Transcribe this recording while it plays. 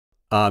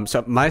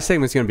So my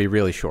segment's going to be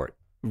really short,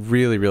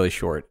 really, really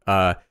short.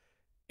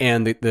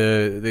 And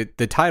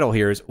the title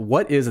here is,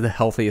 what is the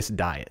healthiest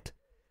diet?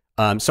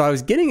 So I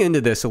was getting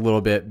into this a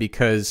little bit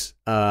because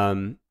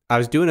I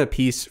was doing a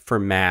piece for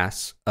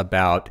Mass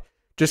about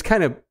just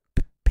kind of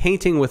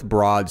painting with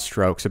broad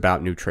strokes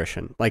about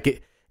nutrition.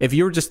 Like if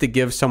you were just to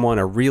give someone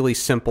a really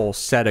simple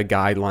set of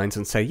guidelines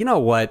and say, you know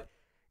what,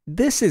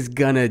 this is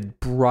going to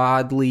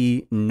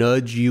broadly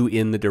nudge you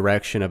in the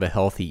direction of a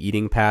healthy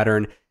eating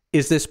pattern.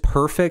 Is this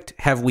perfect?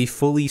 Have we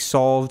fully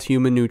solved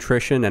human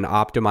nutrition and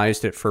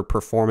optimized it for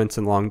performance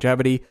and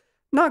longevity?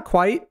 Not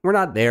quite. We're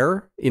not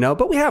there,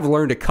 but we have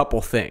learned a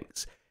couple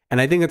things.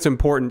 And I think it's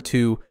important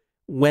to,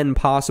 when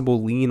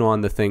possible, lean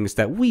on the things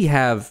that we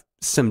have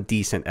some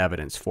decent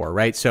evidence for,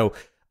 right? So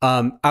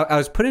I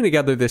was putting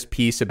together this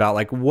piece about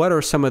like, what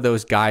are some of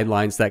those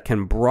guidelines that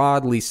can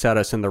broadly set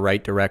us in the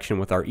right direction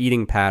with our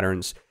eating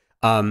patterns?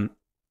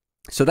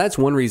 So that's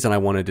one reason I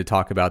wanted to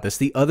talk about this.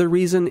 The other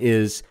reason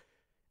is,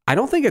 I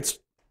don't think it's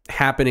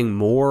happening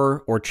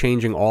more or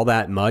changing all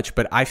that much,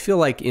 but I feel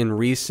like in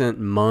recent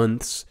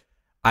months,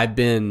 I've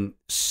been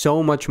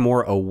so much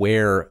more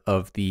aware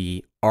of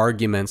the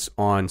arguments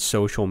on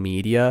social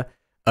media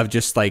of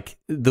just like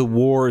the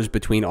wars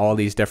between all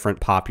these different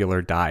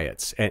popular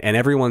diets. And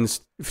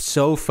everyone's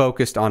so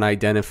focused on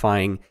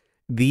identifying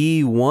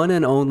the one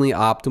and only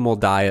optimal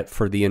diet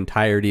for the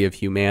entirety of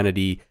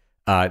humanity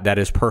that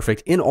is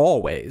perfect in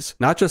all ways,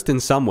 not just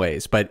in some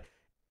ways, but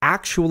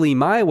actually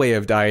my way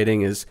of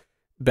dieting is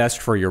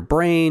best for your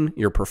brain,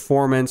 your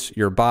performance,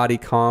 your body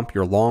comp,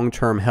 your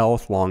long-term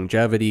health,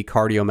 longevity,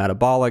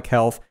 cardiometabolic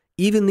health,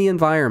 even the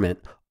environment.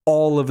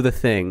 All of the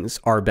things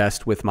are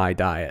best with my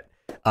diet.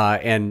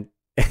 And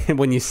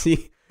when you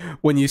see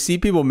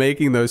people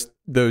making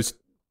those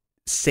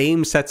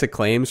same sets of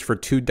claims for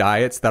two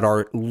diets that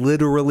are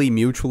literally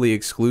mutually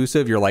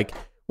exclusive, you're like,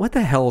 what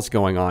the hell's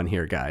going on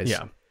here, guys?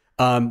 Yeah.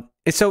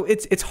 So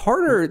it's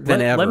harder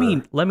than ever.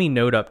 Let me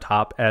note up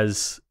top,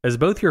 as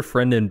both your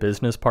friend and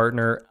business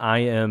partner, I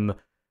am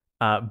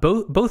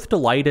both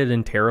delighted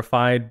and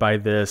terrified by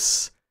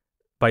this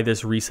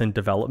recent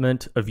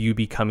development of you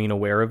becoming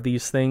aware of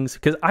these things.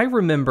 Because I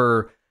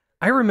remember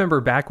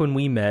back when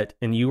we met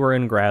and you were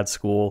in grad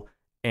school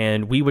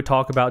and we would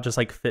talk about just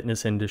like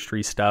fitness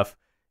industry stuff.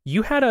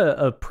 You had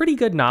a pretty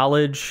good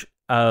knowledge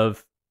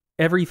of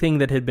everything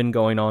that had been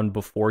going on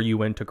before you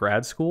went to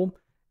grad school.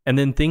 And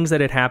then things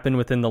that had happened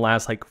within the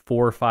last like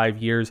 4 or 5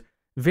 years,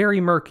 very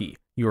murky.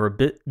 You were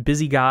a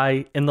busy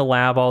guy in the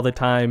lab all the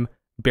time,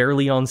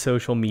 barely on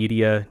social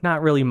media,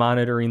 not really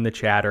monitoring the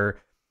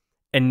chatter.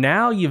 And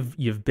now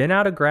you've been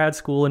out of grad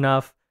school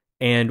enough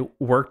and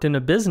worked in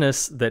a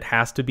business that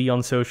has to be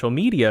on social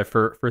media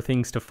for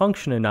things to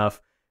function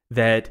enough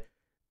that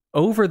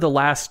over the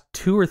last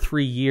 2 or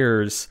 3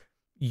 years,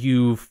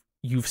 you've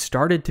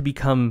started to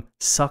become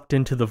sucked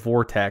into the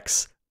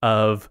vortex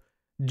of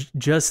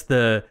just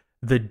the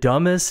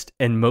dumbest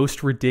and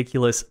most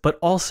ridiculous, but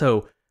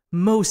also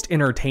most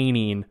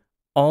entertaining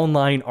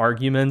online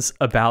arguments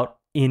about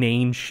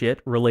inane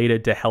shit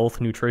related to health,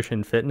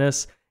 nutrition,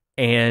 fitness.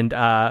 And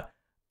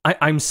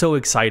I'm so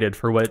excited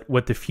for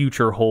what the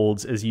future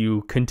holds as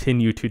you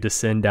continue to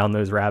descend down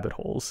those rabbit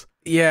holes.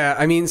 Yeah,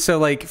 I mean, so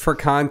like for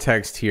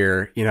context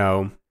here,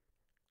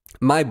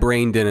 my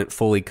brain didn't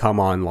fully come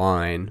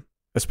online,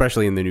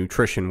 especially in the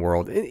nutrition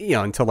world,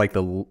 until like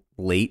the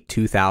late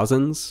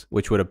 2000s,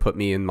 which would have put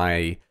me in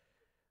my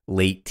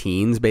late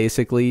teens,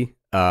 basically.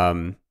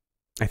 I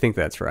think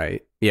that's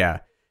right. Yeah.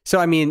 So,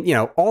 I mean,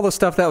 all the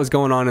stuff that was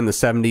going on in the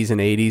 70s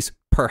and 80s,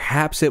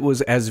 perhaps it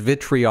was as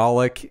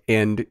vitriolic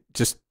and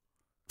just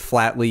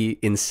flatly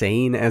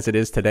insane as it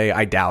is today.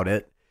 I doubt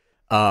it.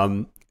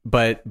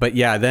 But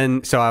yeah,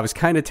 then, so I was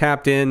kind of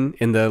tapped in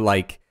the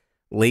like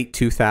late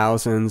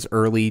 2000s,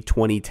 early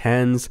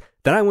 2010s.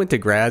 Then I went to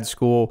grad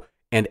school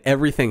and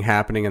everything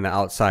happening in the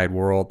outside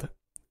world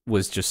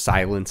was just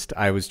silenced.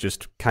 I was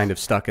just kind of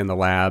stuck in the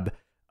lab,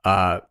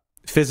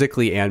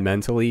 physically and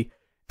mentally.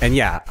 And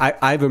yeah,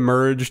 I've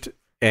emerged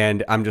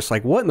and I'm just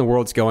like, what in the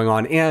world's going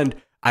on? And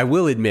I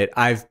will admit,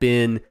 I've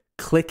been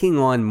clicking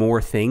on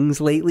more things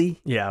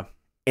lately. Yeah.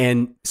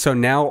 And so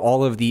now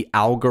all of the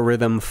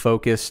algorithm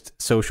focused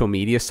social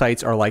media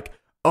sites are like,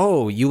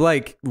 oh, you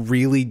like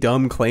really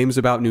dumb claims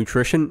about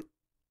nutrition?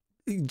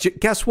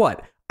 Guess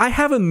what? I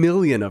have a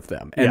million of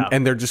them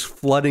and they're just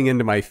flooding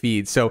into my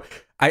feed. So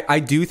I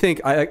do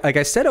think, like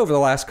I said, over the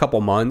last couple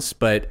months,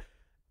 but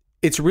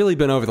it's really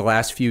been over the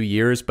last few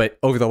years, but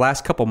over the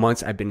last couple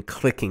months, I've been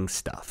clicking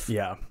stuff.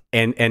 Yeah.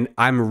 And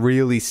I'm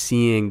really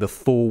seeing the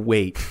full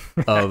weight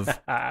of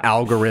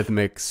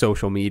algorithmic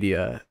social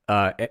media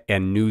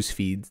and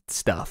newsfeed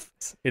stuff.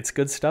 It's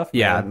good stuff.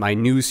 Yeah, man. my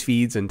news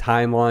feeds and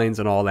timelines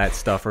and all that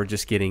stuff are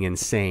just getting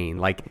insane.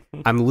 Like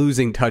I'm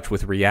losing touch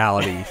with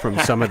reality from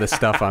some of the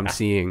stuff I'm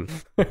seeing.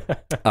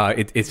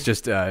 It's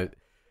just a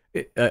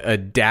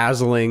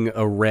dazzling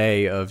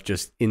array of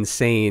just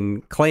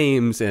insane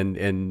claims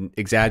and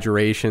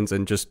exaggerations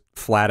and just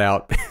flat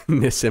out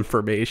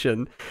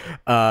misinformation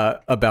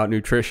about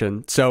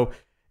nutrition. So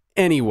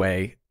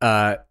anyway,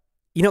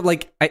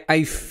 Like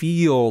I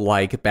feel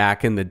like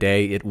back in the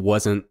day, it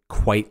wasn't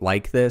quite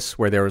like this,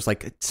 where there was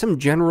like some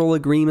general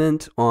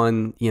agreement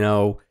on,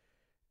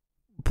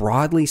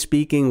 broadly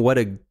speaking, what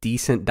a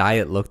decent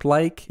diet looked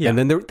like. Yeah. And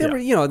then there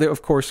were, they're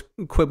of course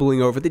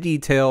quibbling over the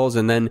details,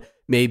 and then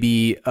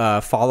maybe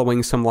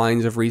following some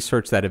lines of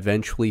research that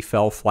eventually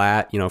fell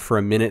flat. For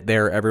a minute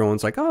there,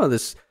 everyone's like, oh,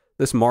 this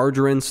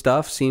margarine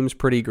stuff seems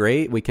pretty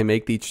great. We can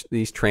make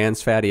these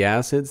trans fatty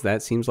acids.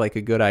 That seems like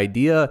a good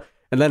idea.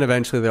 And then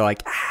eventually they're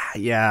like,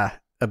 yeah,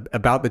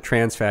 about the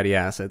trans fatty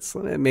acids,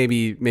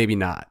 maybe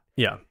not.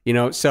 Yeah.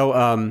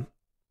 So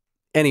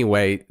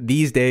anyway,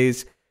 these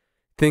days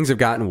things have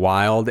gotten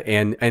wild.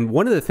 And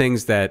one of the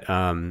things that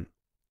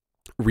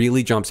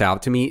really jumps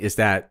out to me is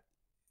that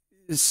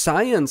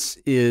science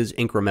is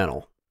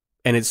incremental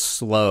and it's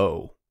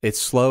slow.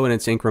 It's slow and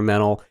it's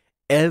incremental.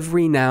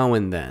 Every now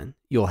and then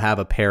you'll have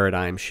a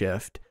paradigm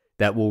shift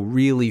that will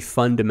really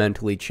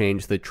fundamentally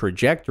change the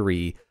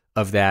trajectory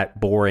of that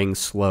boring,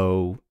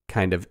 slow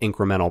kind of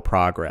incremental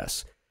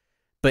progress.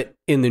 But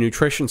in the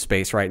nutrition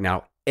space right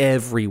now,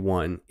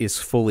 everyone is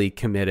fully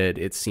committed,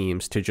 it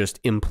seems, to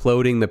just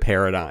imploding the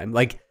paradigm.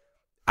 Like,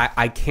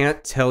 I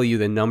can't tell you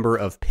the number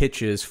of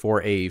pitches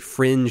for a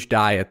fringe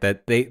diet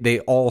that they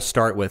all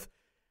start with,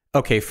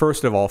 okay,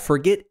 first of all,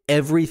 forget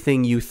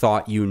everything you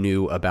thought you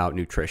knew about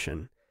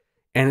nutrition.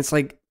 And it's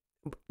like,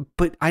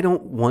 but I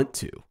don't want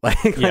to.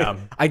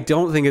 I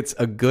don't think it's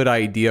a good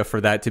idea for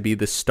that to be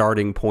the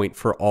starting point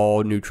for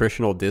all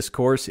nutritional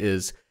discourse,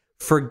 is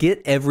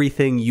forget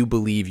everything you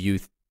believe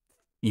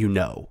you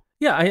know.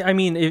 Yeah, I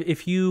mean,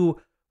 if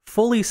you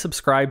fully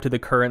subscribe to the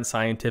current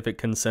scientific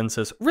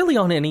consensus, really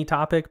on any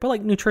topic, but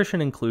like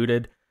nutrition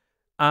included,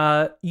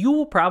 you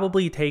will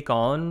probably take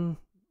on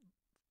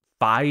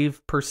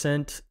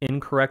 5%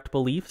 incorrect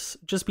beliefs,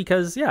 just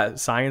because,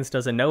 science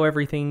doesn't know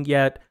everything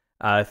yet.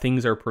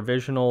 Things are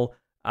provisional.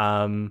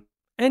 And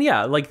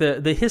like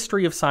the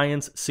history of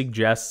science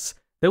suggests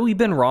that we've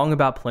been wrong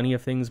about plenty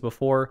of things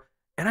before,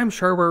 and I'm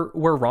sure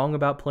we're wrong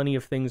about plenty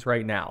of things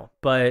right now.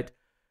 But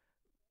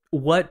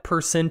what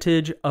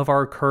percentage of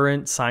our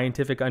current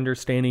scientific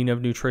understanding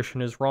of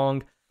nutrition is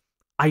wrong?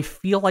 I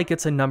feel like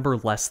it's a number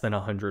less than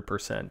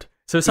 100%.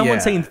 So someone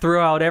saying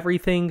throw out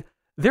everything,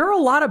 there are a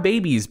lot of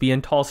babies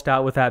being tossed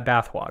out with that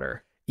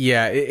bathwater.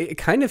 Yeah, it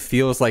kind of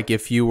feels like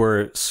if you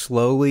were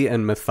slowly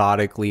and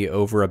methodically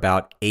over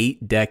about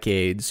 8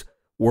 decades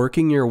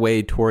working your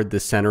way toward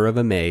the center of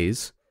a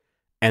maze,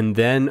 and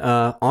then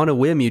on a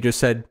whim you just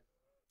said,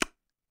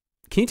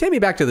 can you take me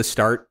back to the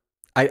start?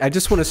 I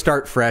just want to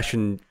start fresh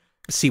and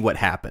see what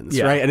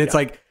happens, right? And it's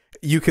like,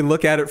 you can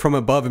look at it from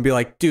above and be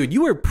like, dude,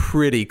 you were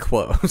pretty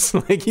close.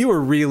 Like you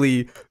were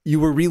really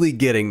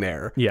getting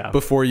there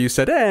before you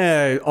said,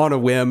 on a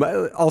whim,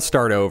 I'll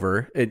start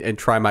over and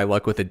try my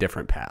luck with a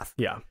different path.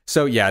 Yeah.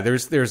 So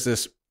there's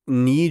this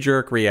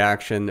knee-jerk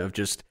reaction of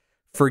just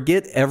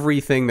forget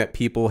everything that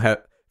people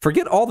have,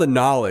 forget all the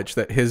knowledge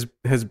that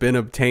has been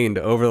obtained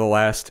over the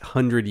last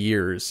 100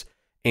 years,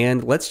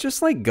 and let's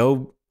just like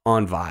go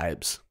on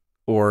vibes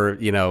or,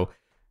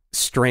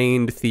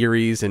 strained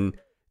theories. And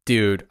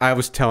dude, I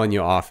was telling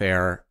you off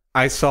air,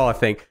 I saw a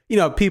thing,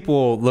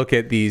 people look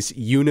at these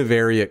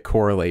univariate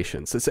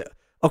correlations. It's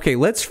okay,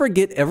 let's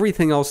forget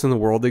everything else in the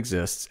world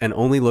exists and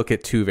only look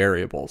at 2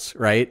 variables,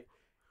 right?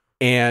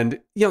 And,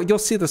 you'll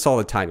see this all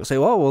the time. You'll say,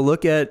 well, we'll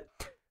look at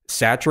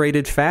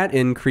saturated fat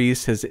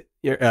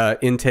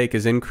intake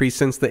has increased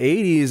since the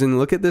 80s, and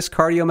look at this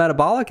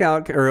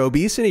cardiometabolic or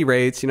obesity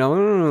rates.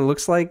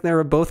 Looks like they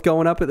were both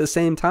going up at the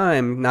same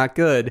time. Not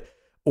good.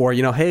 Or,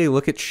 hey,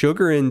 look at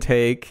sugar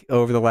intake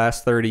over the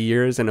last 30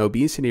 years and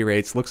obesity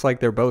rates. Looks like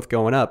they're both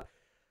going up.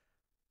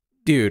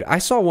 Dude, I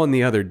saw one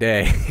the other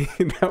day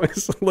that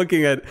was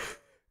looking at,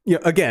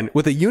 again,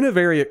 with a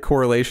univariate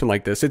correlation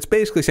like this, it's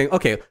basically saying,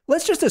 okay,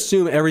 let's just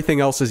assume everything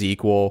else is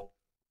equal.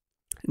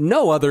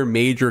 No other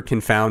major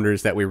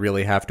confounders that we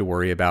really have to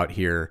worry about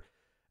here.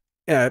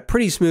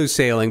 Pretty smooth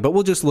sailing, but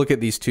we'll just look at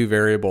these 2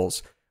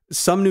 variables,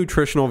 some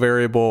nutritional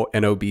variable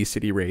and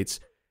obesity rates.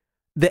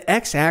 The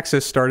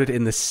x-axis started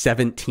in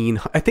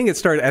the I think it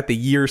started at the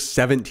year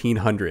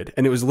 1700,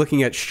 and it was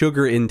looking at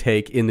sugar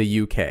intake in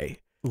the UK.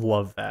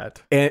 Love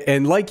that.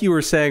 And like you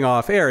were saying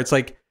off air, it's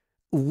like,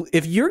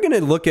 if you're going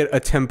to look at a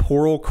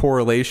temporal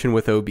correlation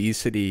with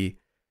obesity,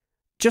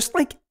 just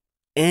like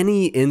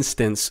any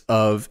instance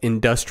of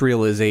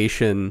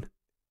industrialization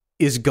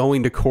is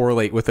going to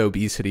correlate with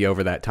obesity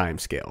over that time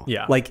scale.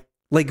 Yeah. Like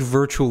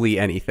virtually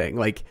anything.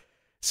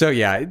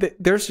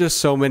 There's just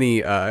so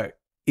many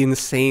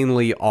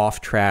insanely off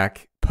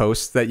track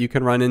posts that you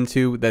can run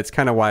into. That's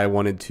kind of why I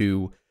wanted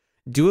to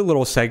do a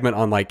little segment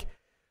on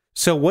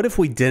so what if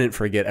we didn't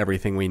forget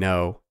everything we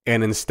know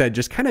and instead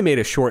just kind of made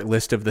a short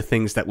list of the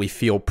things that we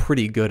feel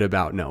pretty good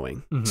about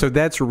knowing? Mm-hmm. So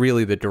that's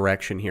really the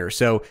direction here.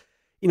 So,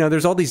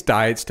 there's all these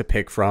diets to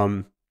pick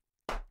from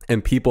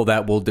and people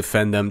that will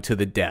defend them to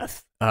the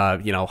death.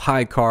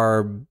 High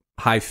carb,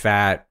 high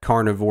fat,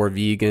 carnivore,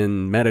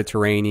 vegan,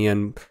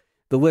 Mediterranean.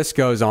 The list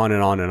goes on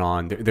and on and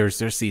on. There's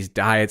these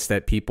diets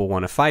that people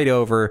want to fight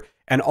over,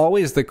 And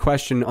always the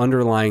question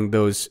underlying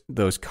those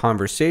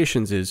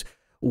conversations is,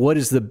 what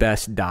is the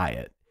best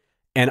diet?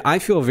 And I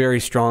feel very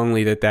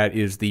strongly that that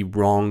is the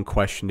wrong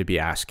question to be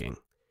asking.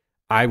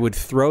 I would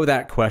throw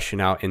that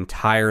question out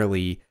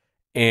entirely,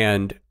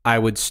 and I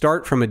would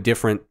start from a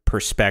different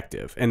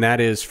perspective. And that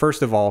is,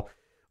 first of all,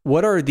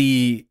 what are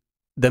the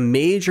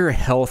major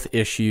health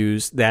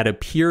issues that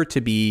appear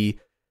to be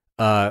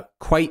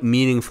quite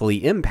meaningfully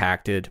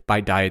impacted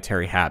by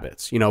dietary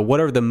habits? You know, what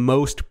are the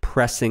most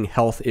pressing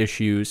health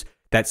issues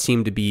that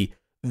seem to be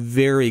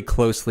very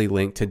closely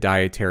linked to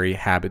dietary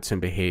habits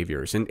and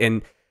behaviors?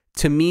 And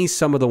to me,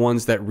 some of the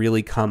ones that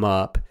really come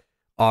up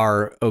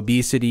are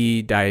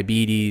obesity,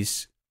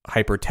 diabetes,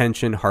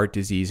 hypertension, heart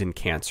disease, and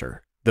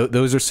cancer.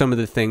 Those are some of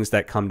the things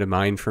that come to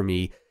mind for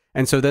me.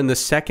 And so then the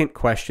second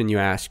question you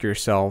ask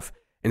yourself,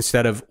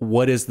 instead of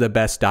what is the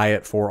best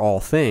diet for all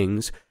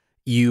things,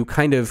 you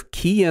kind of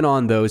key in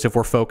on those if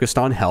we're focused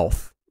on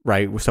health,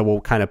 right? So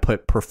we'll kind of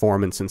put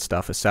performance and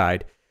stuff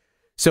aside.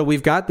 So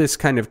we've got this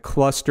kind of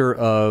cluster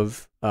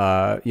of,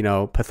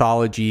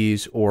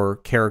 pathologies or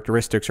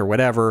characteristics or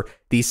whatever,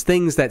 these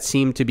things that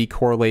seem to be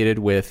correlated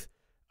with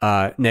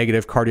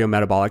negative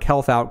cardiometabolic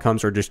health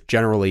outcomes or just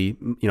generally,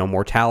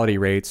 mortality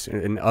rates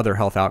and other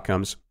health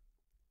outcomes.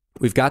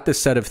 We've got this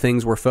set of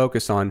things we're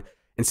focused on.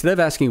 Instead of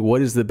asking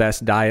what is the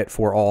best diet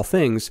for all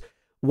things,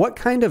 what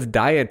kind of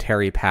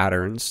dietary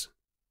patterns,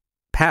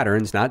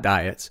 not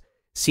diets,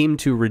 seem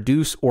to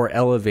reduce or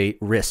elevate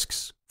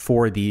risks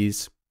for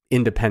these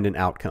independent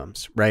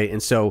outcomes, right?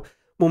 And so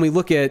when we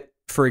look at,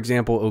 for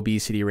example,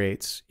 obesity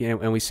rates,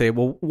 and we say,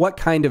 well, what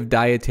kind of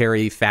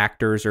dietary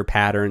factors or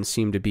patterns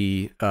seem to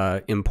be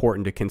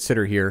important to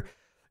consider here?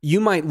 You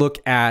might look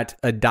at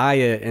a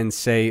diet and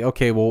say,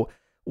 okay, well,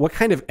 what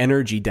kind of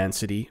energy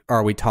density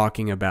are we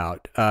talking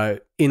about?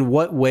 In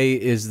what way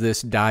is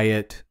this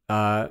diet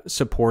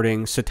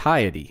supporting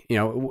satiety?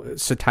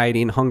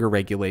 Satiety and hunger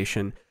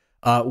regulation.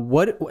 How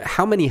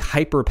many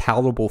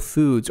hyperpalatable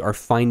foods are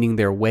finding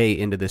their way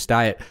into this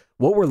diet?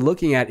 What we're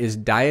looking at is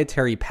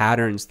dietary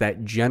patterns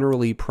that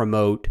generally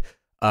promote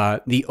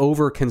the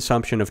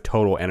overconsumption of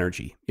total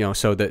energy.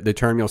 So the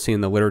term you'll see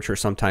in the literature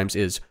sometimes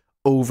is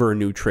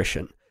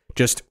overnutrition.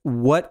 Just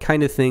what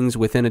kind of things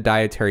within a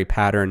dietary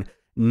pattern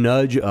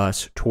nudge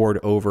us toward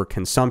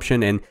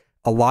overconsumption. And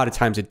a lot of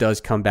times it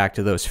does come back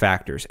to those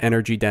factors: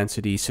 energy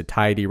density,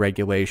 satiety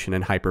regulation,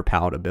 and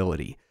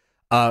hyperpalatability.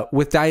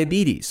 With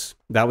diabetes,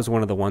 that was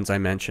one of the ones I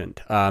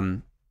mentioned.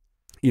 Of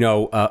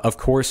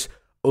course,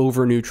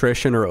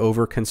 overnutrition or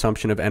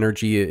overconsumption of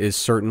energy is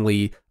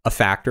certainly a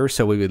factor.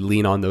 So we would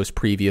lean on those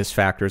previous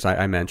factors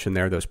I mentioned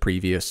there, those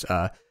previous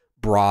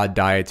broad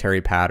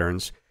dietary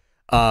patterns.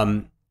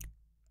 And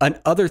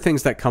other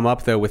things that come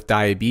up, though, with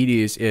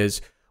diabetes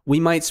is we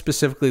might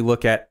specifically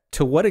look at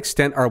to what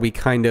extent are we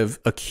kind of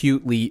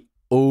acutely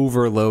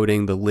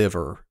overloading the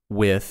liver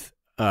with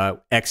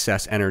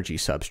excess energy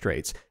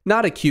substrates.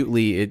 Not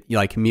acutely,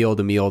 like meal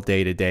to meal,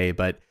 day to day,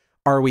 but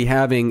are we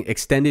having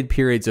extended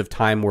periods of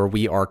time where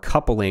we are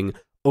coupling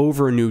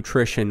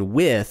overnutrition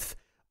with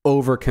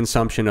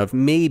overconsumption of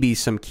maybe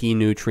some key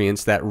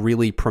nutrients that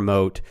really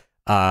promote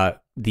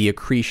the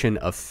accretion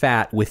of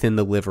fat within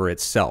the liver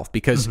itself?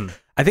 Because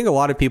I think a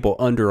lot of people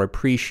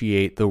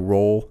underappreciate the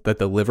role that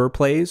the liver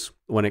plays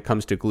when it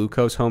comes to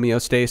glucose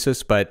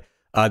homeostasis, but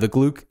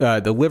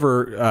the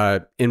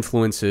liver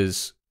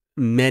influences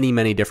many,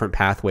 many different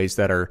pathways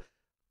that are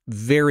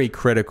very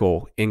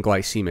critical in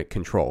glycemic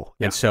control.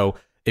 Yeah. And so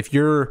if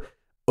you're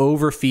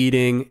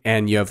overfeeding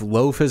and you have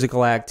low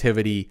physical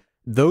activity,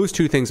 those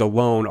two things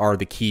alone are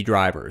the key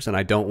drivers, and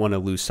I don't want to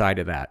lose sight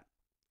of that.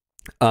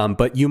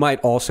 But you might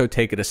also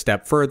take it a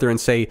step further and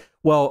say,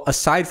 well,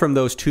 aside from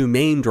those two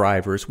main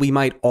drivers, we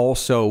might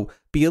also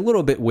be a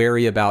little bit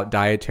wary about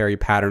dietary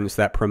patterns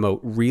that promote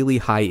really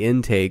high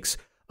intakes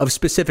of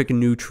specific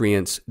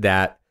nutrients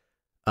that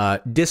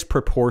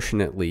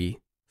disproportionately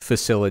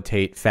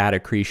facilitate fat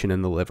accretion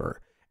in the liver.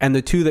 And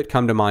the two that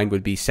come to mind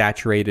would be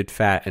saturated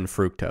fat and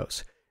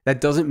fructose. That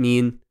doesn't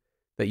mean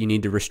that you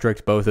need to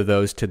restrict both of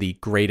those to the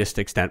greatest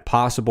extent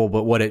possible,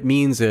 but what it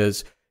means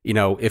is,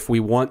 if we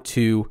want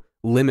to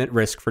limit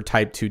risk for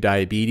type 2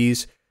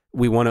 diabetes,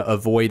 we want to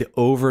avoid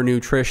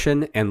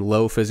overnutrition and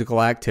low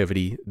physical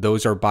activity.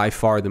 Those are by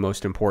far the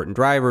most important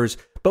drivers,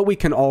 but we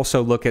can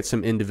also look at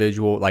some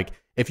individual, like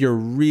if you're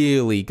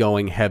really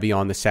going heavy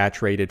on the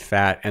saturated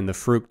fat and the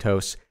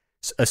fructose,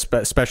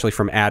 especially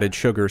from added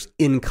sugars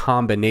in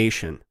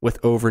combination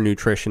with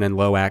overnutrition and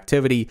low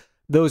activity,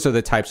 those are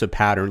the types of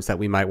patterns that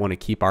we might want to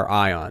keep our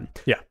eye on.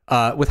 Yeah.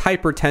 With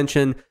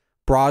hypertension,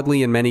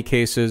 broadly, in many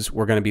cases,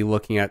 we're going to be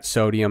looking at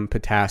sodium,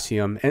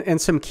 potassium, and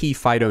some key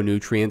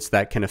phytonutrients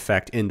that can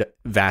affect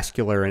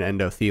vascular and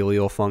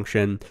endothelial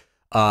function.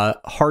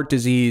 Heart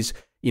disease,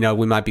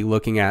 we might be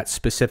looking at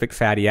specific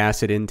fatty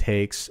acid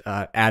intakes,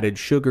 added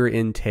sugar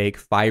intake,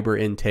 fiber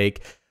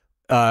intake.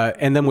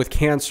 And then with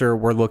cancer,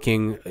 we're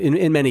looking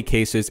in many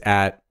cases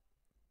at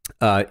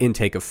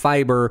intake of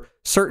fiber,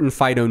 certain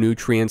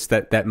phytonutrients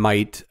that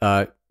might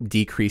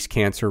decrease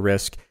cancer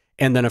risk,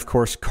 and then, of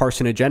course,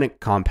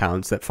 carcinogenic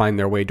compounds that find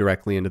their way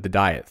directly into the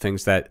diet,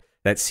 things that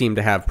that seem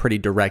to have pretty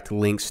direct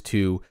links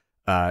to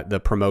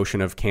the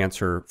promotion of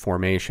cancer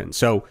formation.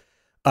 So,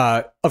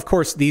 of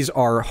course, these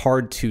are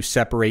hard to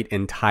separate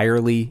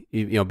entirely,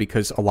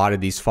 because a lot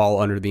of these fall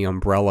under the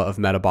umbrella of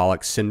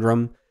metabolic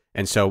syndrome.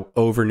 And so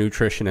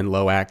overnutrition and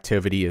low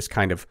activity is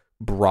kind of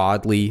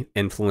broadly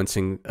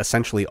influencing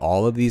essentially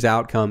all of these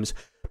outcomes.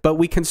 But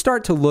we can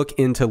start to look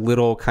into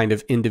little kind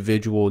of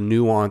individual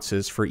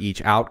nuances for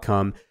each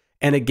outcome.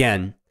 And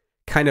again,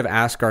 kind of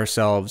ask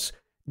ourselves,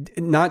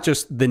 not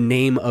just the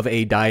name of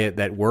a diet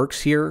that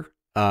works here,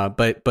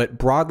 but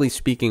broadly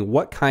speaking,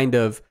 what kind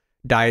of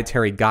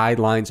dietary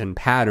guidelines and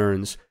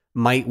patterns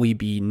might we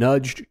be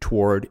nudged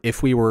toward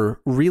if we were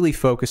really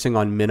focusing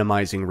on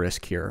minimizing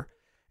risk here?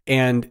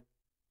 And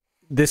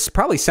this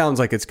probably sounds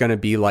like it's going to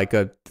be like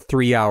a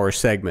 3-hour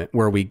segment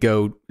where we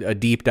go a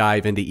deep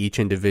dive into each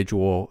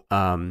individual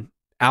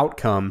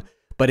outcome.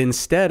 But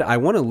instead, I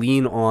want to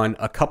lean on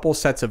a couple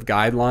sets of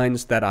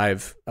guidelines that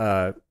I've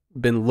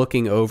been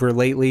looking over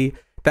lately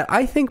that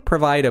I think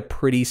provide a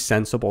pretty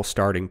sensible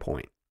starting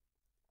point.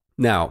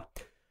 Now,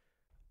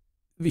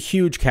 the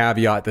huge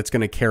caveat that's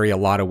going to carry a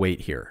lot of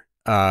weight here.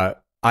 I'm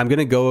going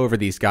to go over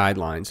these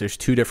guidelines. There's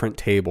 2 different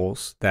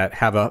tables that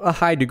have a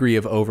high degree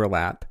of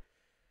overlap.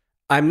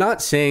 I'm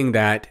not saying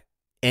that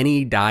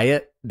any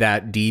diet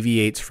that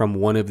deviates from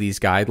one of these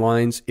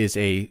guidelines is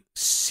a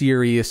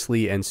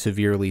seriously and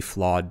severely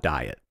flawed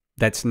diet.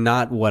 That's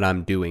not what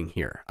I'm doing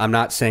here. I'm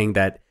not saying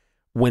that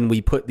when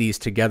we put these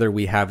together,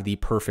 we have the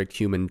perfect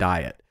human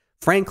diet.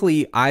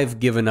 Frankly, I've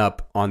given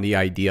up on the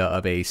idea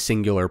of a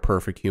singular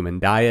perfect human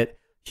diet.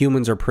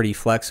 Humans are pretty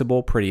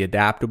flexible, pretty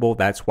adaptable.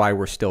 That's why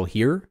we're still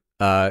here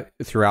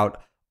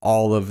throughout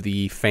all of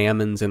the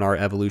famines in our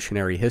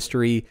evolutionary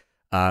history.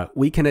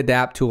 We can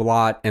adapt to a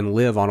lot and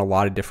live on a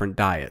lot of different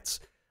diets.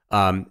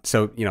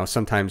 So,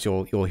 sometimes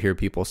you'll hear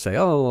people say,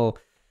 oh,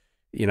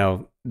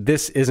 well,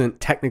 this isn't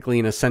technically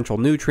an essential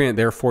nutrient,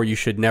 therefore you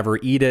should never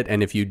eat it.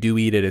 And if you do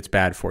eat it, it's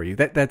bad for you.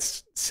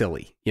 That's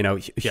silly.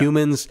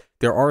 Humans,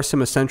 there are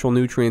some essential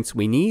nutrients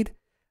we need,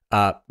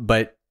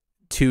 but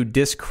to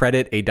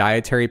discredit a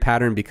dietary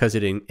pattern because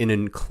it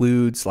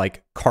includes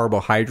like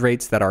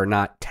carbohydrates that are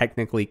not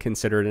technically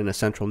considered an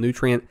essential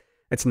nutrient,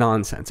 it's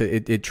nonsense.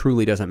 It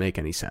truly doesn't make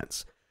any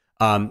sense.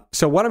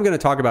 So what I'm going to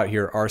talk about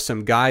here are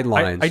some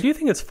guidelines. I do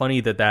think it's funny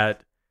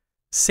that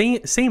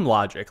same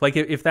logic. Like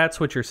if that's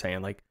what you're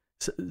saying, like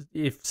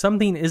if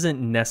something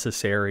isn't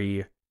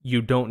necessary,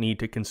 you don't need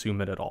to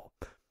consume it at all.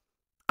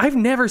 I've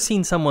never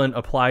seen someone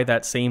apply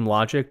that same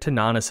logic to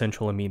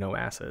non-essential amino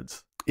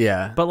acids.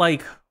 Yeah. But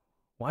like,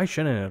 why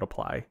shouldn't it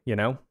apply?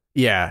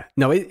 Yeah.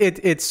 No,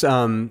 it's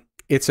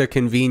a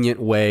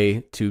convenient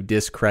way to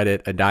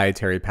discredit a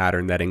dietary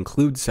pattern that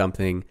includes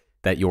something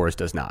that yours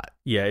does not.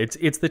 Yeah,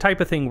 it's the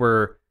type of thing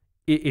where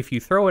if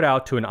you throw it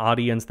out to an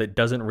audience that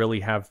doesn't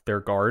really have their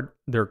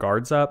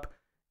guards up,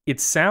 it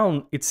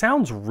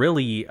sounds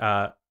really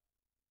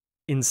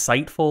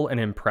insightful and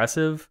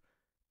impressive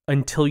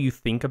until you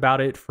think about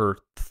it for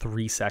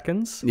 3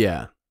 seconds.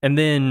 Yeah. And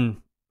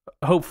then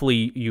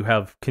hopefully you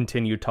have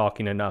continued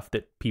talking enough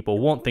that people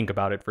won't think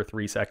about it for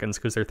 3 seconds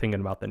because they're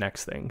thinking about the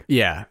next thing.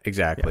 Yeah,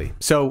 exactly. Yeah.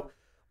 So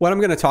what I'm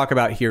going to talk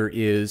about here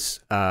is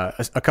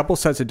a couple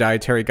sets of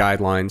dietary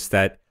guidelines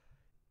that,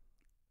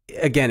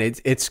 again,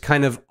 it's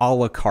kind of a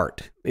la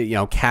carte,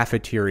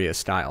 cafeteria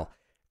style.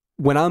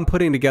 When I'm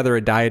putting together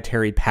a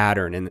dietary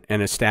pattern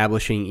and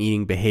establishing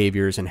eating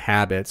behaviors and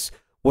habits,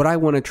 what I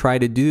want to try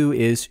to do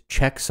is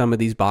check some of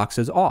these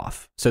boxes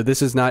off. So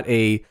this is not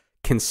a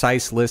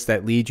concise list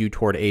that leads you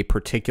toward a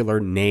particular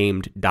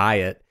named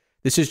diet.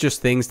 This is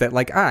just things that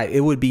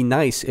it would be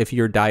nice if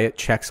your diet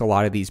checks a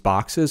lot of these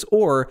boxes,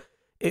 or,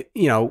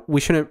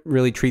 we shouldn't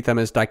really treat them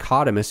as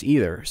dichotomous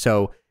either.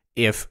 So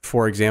if,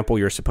 for example,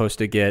 you're supposed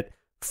to get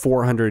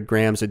 400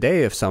 grams a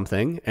day of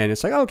something, and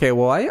it's like, okay,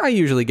 well, I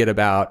usually get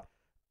about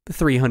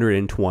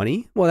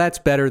 320. Well, that's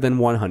better than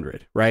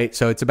 100, right?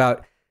 So it's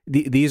about,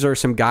 these are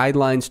some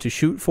guidelines to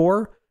shoot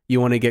for. You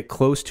want to get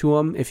close to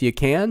them if you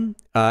can,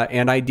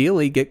 and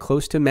ideally get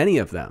close to many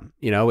of them,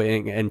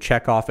 and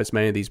check off as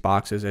many of these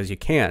boxes as you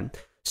can.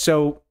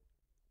 So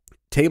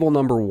table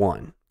number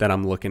 1 that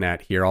I'm looking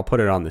at here, I'll put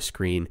it on the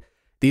screen.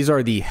 These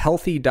are the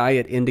healthy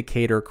diet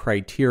indicator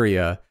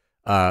criteria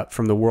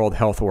from the World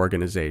Health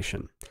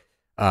Organization.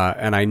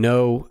 And I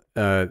know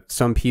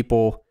some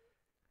people,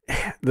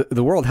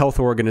 the World Health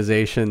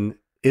Organization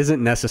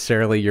isn't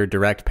necessarily your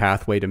direct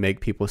pathway to make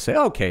people say,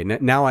 okay,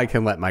 now I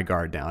can let my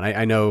guard down.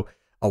 I know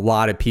a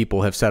lot of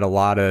people have said a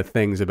lot of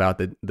things about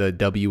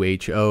the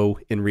WHO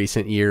in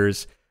recent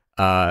years.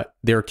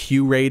 Their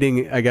Q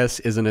rating, I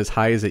guess, isn't as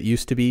high as it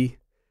used to be.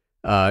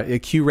 A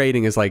Q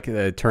rating is like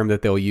a term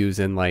that they'll use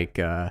in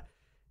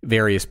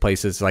various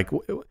places. Like,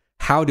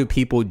 how do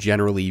people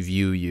generally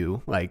view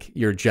you? Like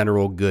your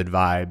general good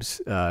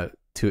vibes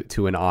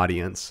to an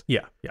audience.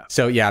 Yeah.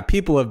 So yeah,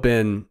 people have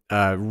been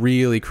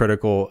really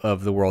critical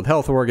of the World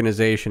Health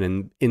Organization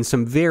and in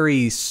some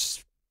very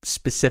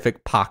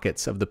specific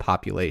pockets of the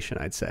population,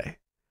 I'd say.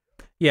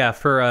 Yeah,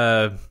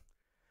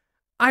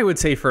 I would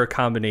say for a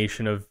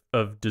combination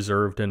of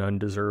deserved and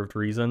undeserved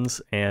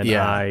reasons. And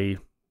yeah. I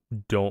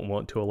don't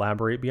want to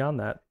elaborate beyond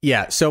that.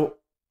 Yeah. So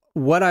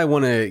what I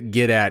want to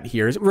get at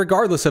here is,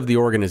 regardless of the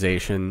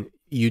organization,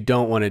 you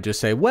don't want to just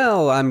say,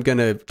 well, I'm going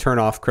to turn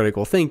off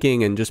critical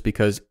thinking, and just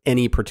because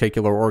any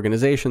particular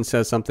organization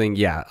says something,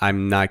 yeah,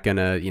 I'm not going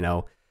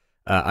to,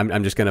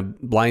 I'm just going to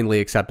blindly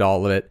accept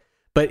all of it.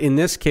 But in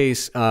this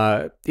case,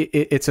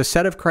 it's a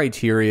set of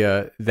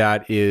criteria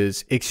that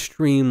is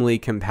extremely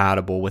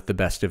compatible with the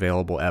best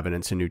available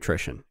evidence in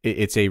nutrition.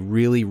 It's a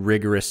really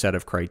rigorous set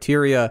of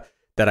criteria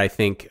that I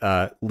think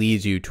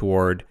leads you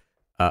toward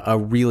a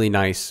really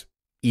nice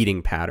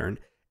eating pattern.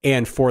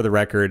 And for the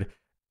record,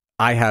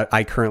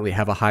 I currently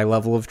have a high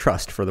level of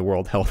trust for the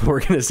World Health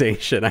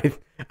Organization.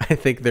 I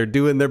think they're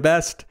doing their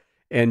best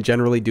and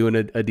generally doing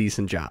a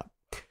decent job.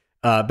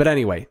 But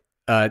anyway,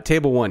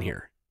 table 1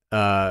 here.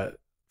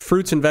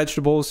 Fruits and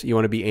vegetables, you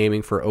want to be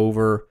aiming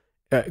for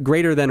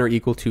greater than or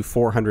equal to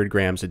 400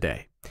 grams a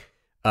day.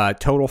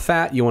 Total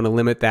fat, you want to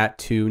limit that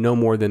to no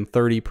more than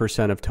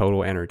 30% of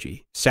total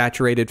energy.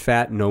 Saturated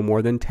fat, no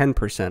more than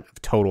 10%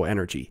 of total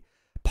energy.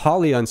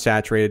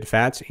 Polyunsaturated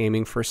fats,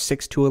 aiming for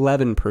 6 to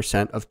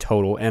 11% of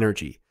total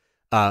energy.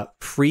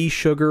 Free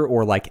sugar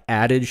or like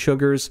added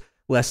sugars,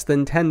 less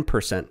than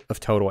 10% of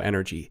total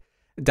energy.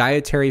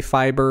 Dietary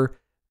fiber,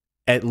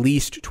 at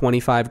least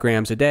 25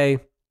 grams a day.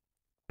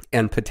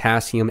 And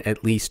potassium,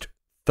 at least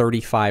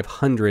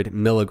 3,500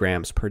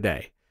 milligrams per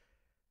day.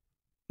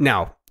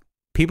 Now,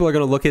 people are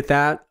going to look at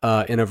that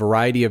in a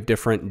variety of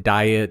different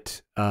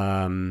diet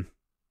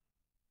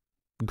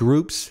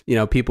groups.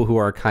 People who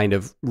are kind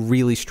of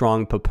really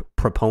strong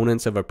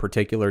proponents of a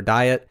particular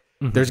diet.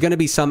 Mm-hmm. There's going to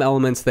be some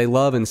elements they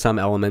love and some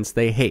elements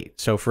they hate.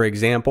 So, for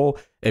example,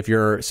 if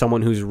you're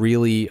someone who's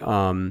really,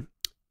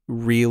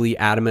 really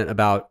adamant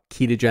about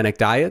ketogenic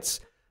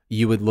diets,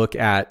 you would look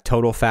at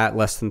total fat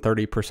less than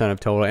 30% of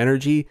total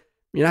energy.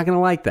 You're not going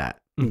to like that.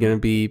 You're going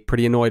to be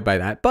pretty annoyed by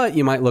that. But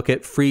you might look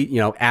at free,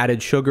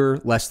 added sugar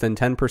less than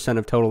 10%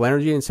 of total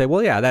energy and say,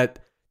 well, yeah,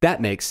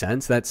 that makes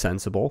sense. That's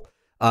sensible.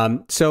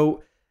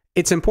 So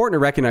it's important to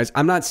recognize,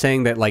 I'm not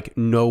saying that like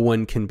no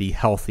one can be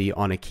healthy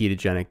on a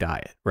ketogenic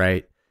diet,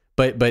 right?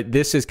 But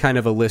this is kind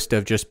of a list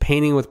of just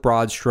painting with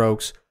broad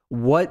strokes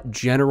what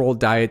general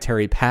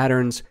dietary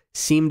patterns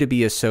seem to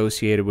be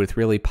associated with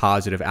really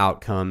positive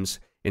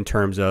outcomes in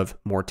terms of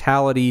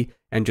mortality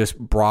and just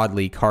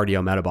broadly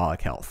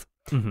cardiometabolic health.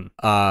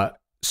 Mm-hmm.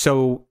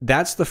 So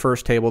that's the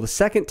first table. The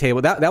second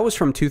table, that was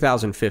from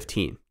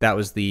 2015. That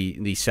was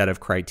the set of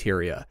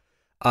criteria.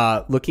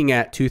 Looking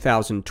at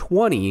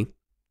 2020,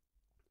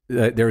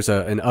 there's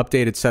an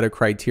updated set of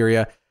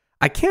criteria.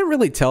 I can't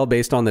really tell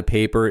based on the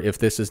paper if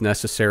this is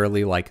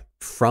necessarily like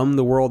from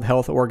the World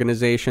Health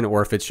Organization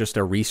or if it's just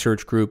a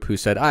research group who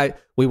said,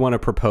 we want to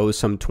propose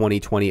some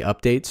 2020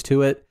 updates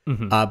to it.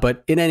 Mm-hmm.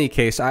 But in any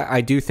case,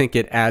 I do think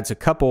it adds a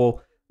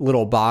couple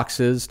little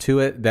boxes to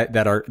it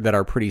that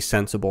are pretty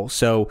sensible.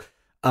 So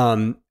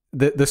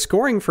the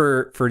scoring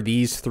for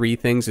these 3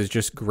 things is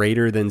just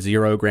greater than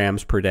 0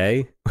 grams per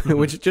day, mm-hmm.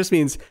 which just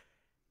means,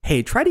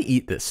 hey, try to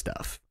eat this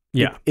stuff.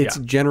 Yeah, it's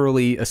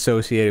generally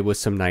associated with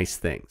some nice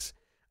things.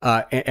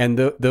 And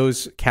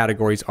those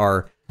categories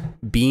are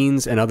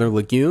beans and other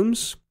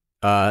legumes,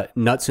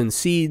 nuts and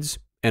seeds,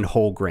 and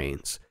whole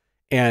grains.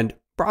 And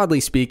broadly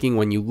speaking,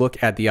 when you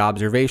look at the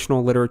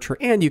observational literature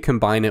and you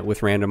combine it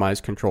with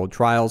randomized controlled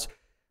trials,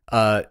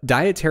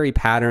 dietary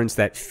patterns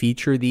that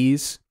feature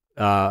these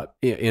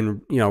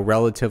in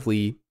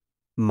relatively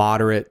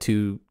moderate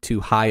to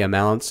high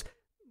amounts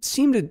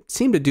seem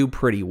to do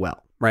pretty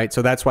well, right?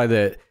 So that's why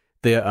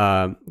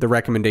the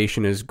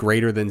recommendation is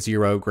greater than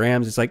 0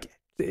 grams. It's like,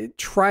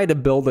 try to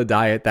build a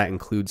diet that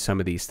includes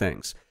some of these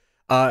things.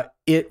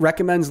 It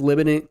recommends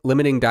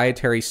limiting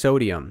dietary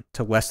sodium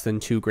to less than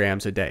 2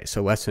 grams a day,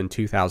 so less than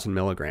 2,000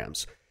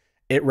 milligrams.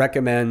 It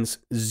recommends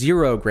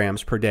 0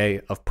 grams per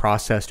day of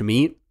processed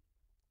meat,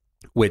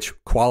 which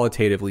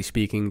qualitatively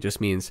speaking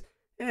just means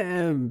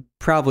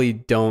probably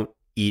don't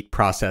eat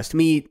processed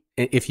meat.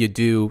 If you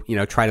do,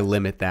 try to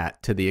limit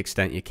that to the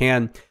extent you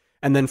can.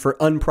 And then for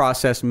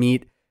unprocessed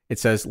meat, it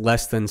says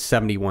less than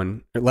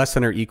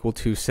or equal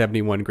to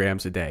 71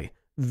 grams a day.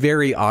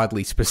 Very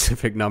oddly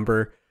specific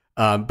number.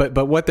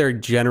 But what they're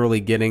generally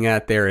getting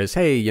at there is,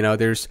 hey,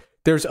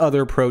 there's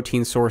other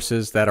protein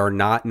sources that are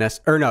not I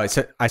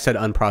said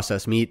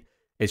unprocessed meat.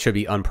 It should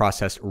be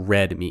unprocessed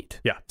red meat.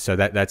 Yeah. So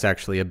that's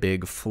actually a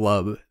big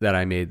flub that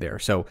I made there.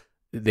 So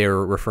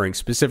they're referring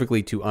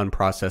specifically to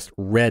unprocessed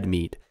red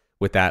meat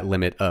with that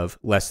limit of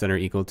less than or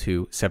equal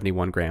to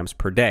 71 grams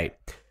per day.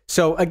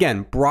 So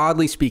again,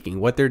 broadly speaking,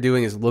 what they're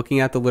doing is looking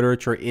at the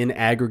literature in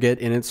aggregate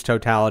in its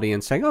totality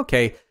and saying,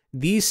 okay,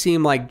 these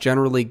seem like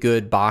generally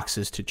good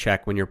boxes to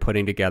check when you're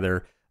putting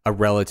together a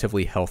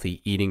relatively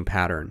healthy eating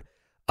pattern.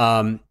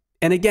 And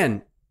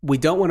again, we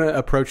don't want to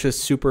approach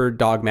this super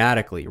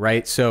dogmatically,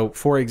 right? So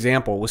for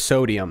example, with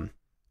sodium,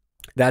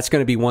 that's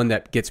going to be one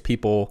that gets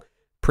people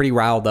pretty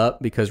riled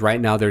up because right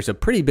now there's a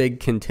pretty big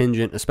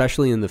contingent,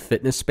 especially in the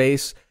fitness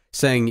space,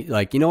 saying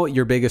like, what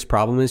your biggest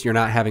problem is? You're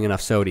not having enough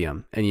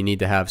sodium and you need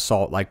to have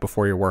salt like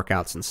before your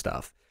workouts and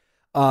stuff.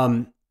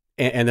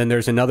 And then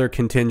there's another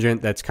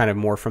contingent that's kind of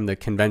more from the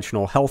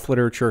conventional health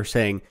literature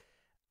saying,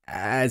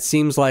 it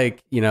seems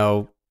like,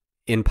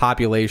 in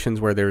populations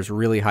where there's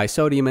really high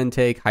sodium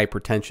intake,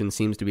 hypertension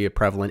seems to be a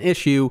prevalent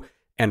issue.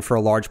 And for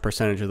a large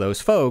percentage of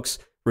those folks,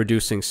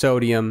 reducing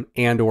sodium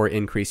and or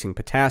increasing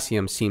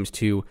potassium seems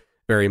to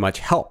very much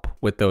help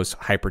with those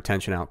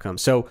hypertension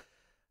outcomes. So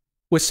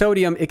with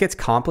sodium, it gets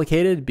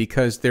complicated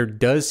because there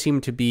does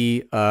seem to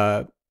be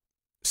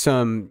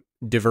some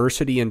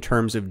diversity in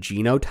terms of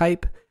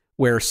genotype,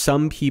 where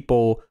some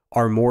people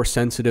are more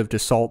sensitive to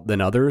salt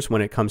than others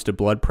when it comes to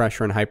blood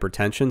pressure and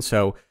hypertension.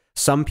 So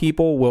some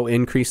people will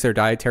increase their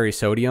dietary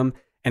sodium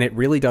and it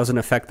really doesn't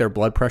affect their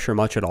blood pressure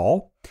much at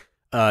all.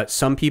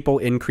 Some people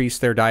increase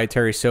their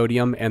dietary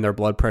sodium and their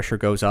blood pressure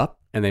goes up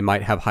and they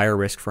might have higher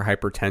risk for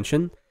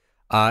hypertension.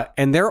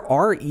 And there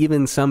are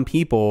even some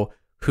people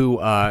who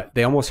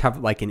they almost have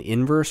like an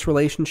inverse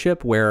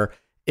relationship where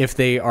if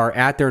they are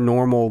at their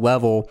normal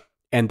level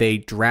and they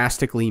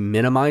drastically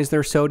minimize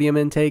their sodium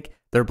intake,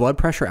 their blood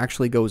pressure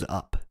actually goes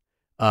up,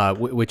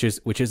 which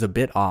is a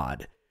bit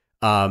odd.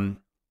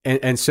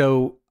 And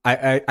so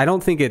I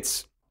don't think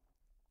it's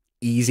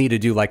easy to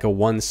do like a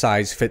one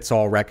size fits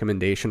all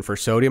recommendation for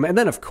sodium. And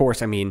then of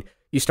course, I mean,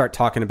 you start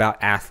talking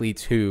about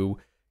athletes who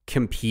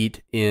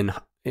compete in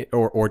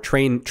or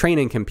train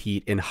and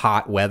compete in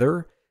hot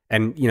weather,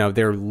 and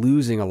they're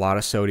losing a lot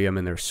of sodium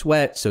in their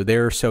sweat, so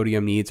their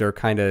sodium needs are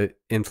kind of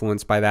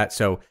influenced by that.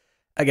 So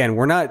again,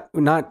 we're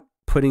not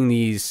putting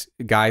these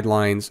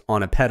guidelines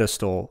on a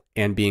pedestal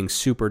and being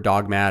super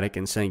dogmatic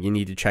and saying you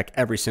need to check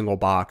every single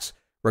box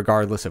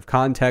regardless of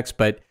context.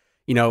 But,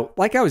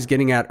 like I was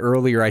getting at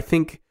earlier, I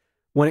think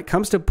when it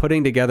comes to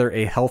putting together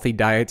a healthy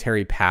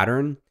dietary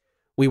pattern,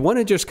 we want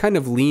to just kind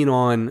of lean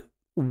on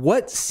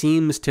what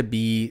seems to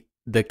be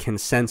the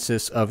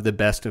consensus of the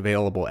best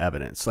available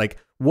evidence. Like,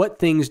 what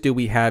things do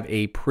we have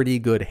a pretty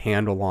good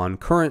handle on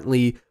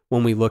currently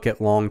when we look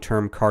at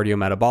long-term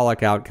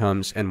cardiometabolic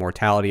outcomes and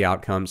mortality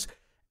outcomes?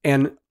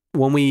 And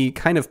when we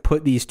kind of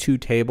put these two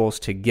tables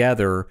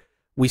together,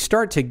 we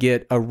start to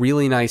get a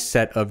really nice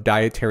set of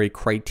dietary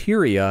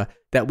criteria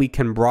that we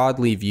can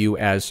broadly view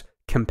as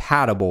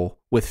compatible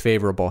with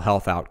favorable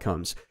health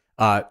outcomes.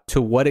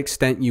 To what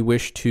extent you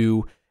wish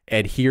to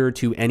adhere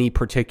to any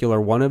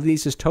particular one of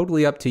these is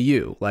totally up to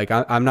you. Like,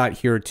 I'm not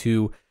here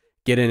to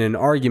get in an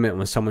argument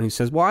with someone who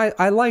says, well,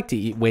 I like to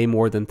eat way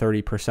more than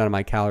 30% of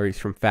my calories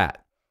from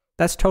fat.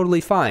 That's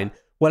totally fine.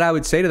 What I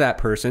would say to that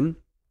person,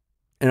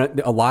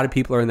 and a lot of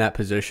people are in that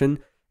position,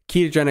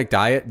 ketogenic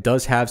diet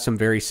does have some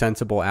very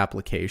sensible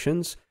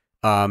applications.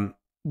 But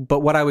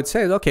what I would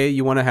say is, okay,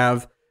 you want to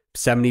have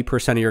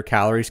 70% of your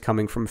calories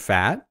coming from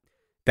fat.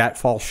 That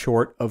falls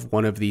short of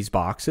one of these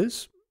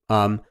boxes.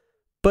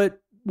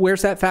 But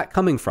where's that fat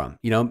coming from?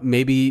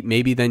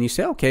 Maybe then you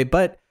say, okay,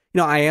 but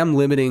I am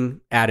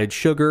limiting added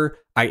sugar.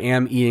 I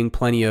am eating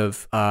plenty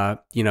of,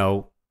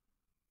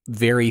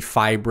 very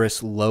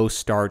fibrous, low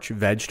starch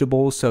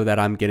vegetables so that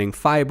I'm getting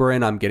fiber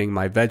in. I'm getting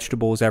my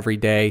vegetables every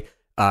day.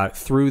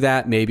 Through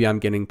that, maybe I'm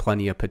getting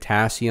plenty of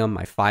potassium.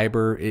 My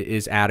fiber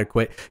is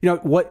adequate.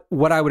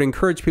 What I would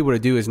encourage people to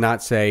do is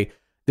not say,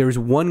 there's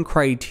one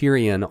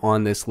criterion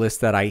on this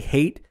list that I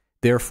hate,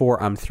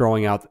 therefore I'm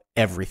throwing out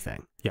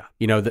everything. Yeah.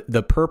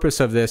 The purpose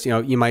of this,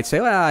 you might say,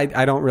 well,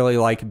 I don't really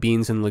like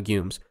beans and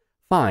legumes.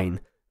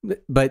 Fine.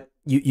 But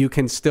you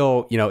can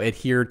still,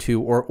 adhere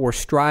to or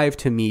strive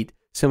to meet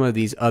some of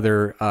these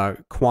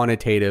other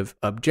quantitative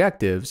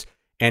objectives,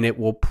 and it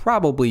will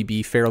probably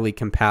be fairly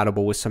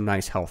compatible with some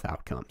nice health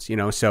outcomes.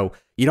 So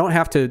you don't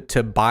have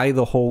to buy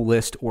the whole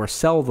list or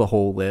sell the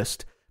whole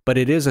list, but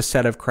it is a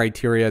set of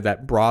criteria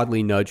that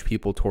broadly nudge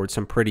people towards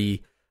some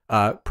pretty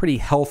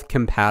health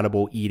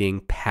compatible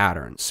eating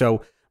patterns.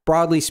 So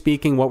broadly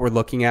speaking, what we're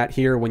looking at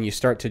here, when you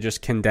start to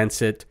just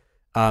condense it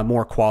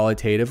more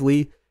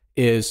qualitatively,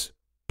 is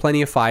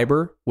plenty of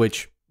fiber,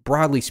 which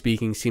broadly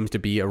speaking seems to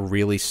be a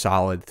really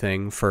solid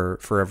thing for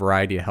a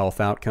variety of health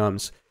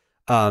outcomes.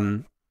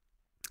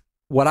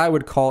 What I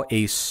would call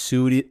a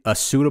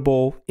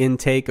suitable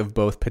intake of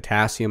both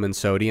potassium and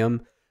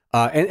sodium.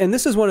 And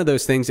this is one of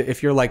those things that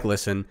if you're like,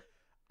 listen,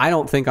 I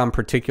don't think I'm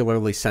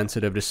particularly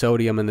sensitive to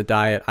sodium in the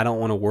diet. I don't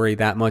want to worry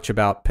that much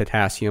about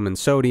potassium and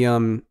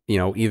sodium,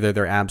 either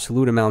their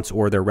absolute amounts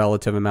or their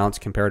relative amounts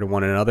compared to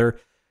one another.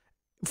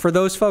 For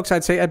those folks,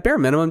 I'd say at bare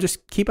minimum,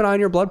 just keep an eye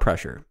on your blood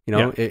pressure.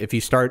 If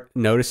you start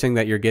noticing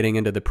that you're getting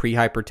into the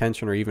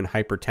pre-hypertension or even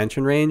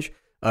hypertension range,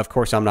 of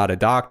course, I'm not a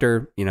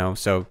doctor,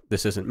 so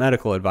this isn't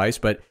medical advice,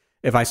 but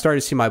if I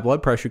started to see my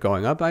blood pressure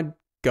going up, I'd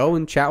go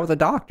and chat with a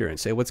doctor and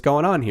say, what's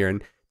going on here?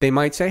 And they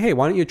might say, hey,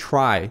 why don't you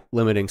try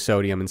limiting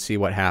sodium and see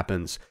what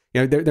happens?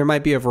 There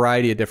might be a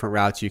variety of different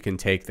routes you can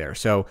take there.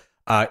 So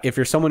if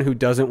you're someone who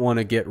doesn't want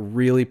to get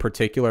really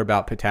particular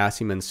about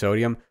potassium and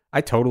sodium,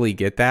 I totally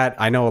get that.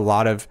 I know a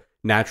lot of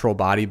natural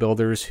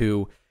bodybuilders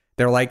who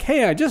they're like,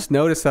 hey, I just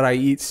noticed that I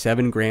eat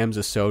 7 grams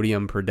of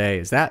sodium per day.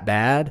 Is that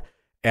bad?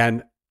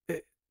 And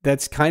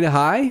that's kind of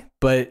high,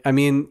 but I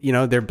mean,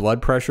 their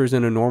blood pressure's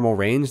in a normal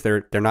range.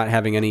 They're not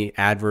having any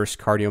adverse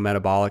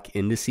cardiometabolic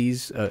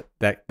indices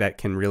that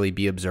can really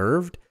be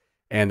observed.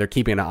 and they're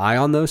keeping an eye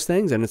on those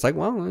things. And it's like,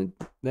 well,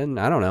 then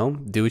I don't know,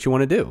 do what you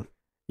want to do.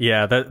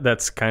 Yeah,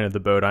 that's kind of the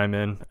boat I'm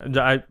in.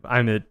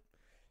 I'm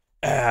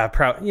at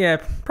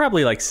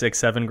probably like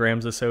 6-7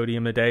 grams of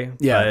sodium a day.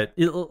 Yeah,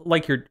 but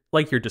like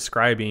you're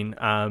describing,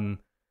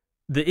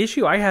 the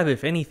issue I have,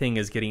 if anything,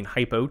 is getting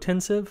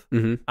hypotensive.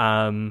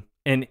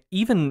 And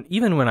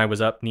even when I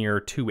was up near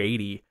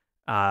 280,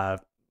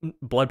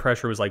 blood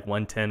pressure was like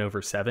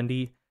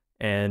 110/70,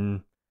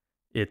 and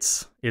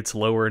it's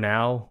lower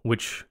now,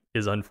 which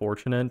is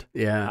unfortunate.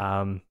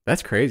 Yeah,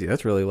 that's crazy.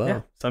 That's really low.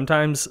 Yeah,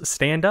 sometimes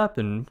stand up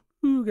and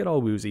get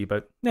all woozy,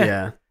 but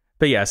yeah.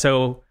 But yeah,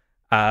 so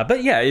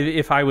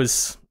if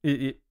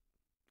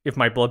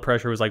my blood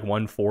pressure was like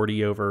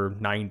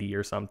 140/90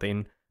 or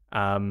something,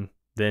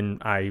 then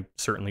I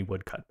certainly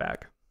would cut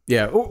back.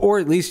 Yeah, or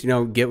at least,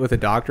 get with a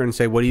doctor and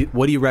say, what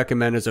do you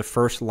recommend as a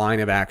first line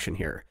of action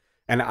here?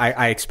 And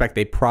I expect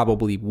they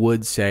probably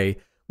would say,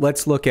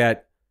 let's look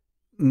at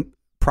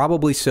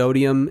probably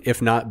sodium,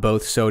 if not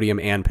both sodium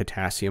and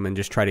potassium, and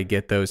just try to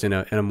get those in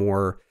a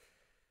more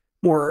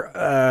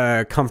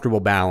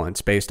comfortable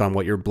balance based on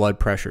what your blood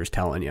pressure is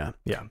telling you.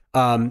 Yeah.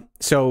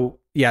 So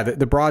yeah,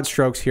 the broad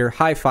strokes here: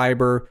 high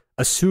fiber,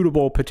 a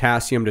suitable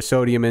potassium to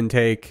sodium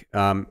intake.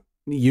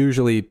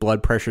 Usually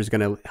blood pressure is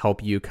going to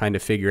help you kind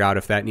of figure out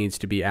if that needs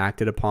to be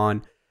acted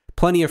upon.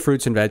 Plenty of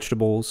fruits and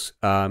vegetables.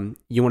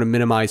 You want to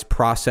minimize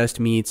processed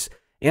meats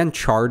and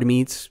charred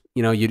meats.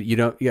 You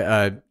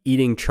don't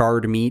eating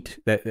charred meat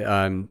that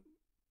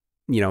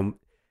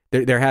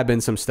there have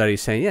been some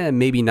studies saying,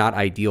 maybe not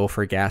ideal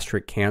for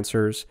gastric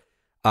cancers.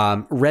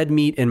 Red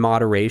meat in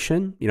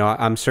moderation.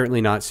 I'm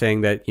certainly not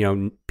saying that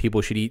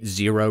people should eat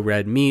zero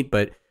red meat,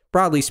 but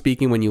broadly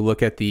speaking, when you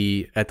look at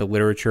the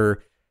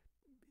literature,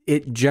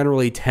 it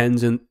generally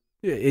trends in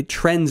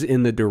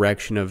the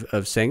direction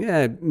of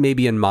saying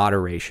maybe in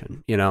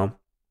moderation.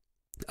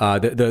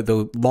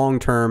 The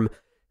long-term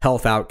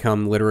health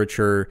outcome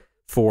literature,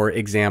 for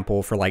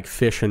example, for like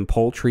fish and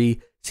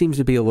poultry, seems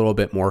to be a little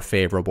bit more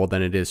favorable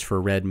than it is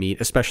for red meat,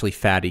 especially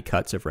fatty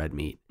cuts of red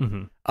meat.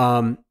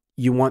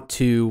 You want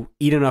to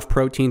eat enough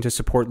protein to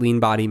support lean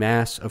body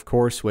mass, of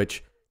course,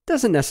 which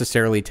doesn't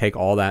necessarily take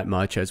all that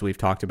much, as we've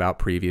talked about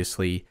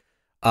previously.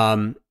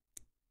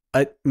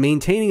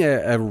 Maintaining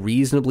a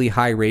reasonably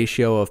high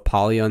ratio of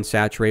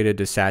polyunsaturated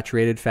to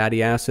saturated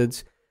fatty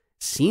acids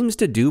seems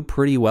to do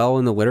pretty well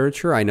in the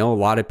literature. I know a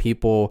lot of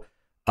people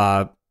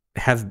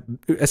have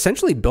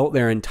essentially built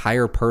their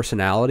entire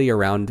personality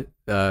around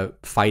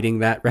fighting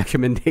that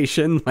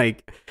recommendation.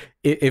 Like,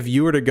 if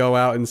you were to go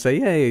out and say,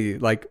 hey,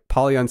 like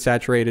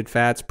polyunsaturated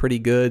fat's pretty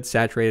good,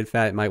 saturated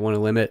fat might want to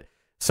limit,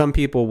 some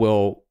people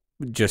will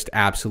just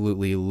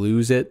absolutely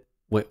lose it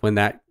when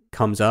that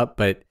comes up.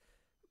 But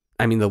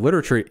I mean, the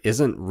literature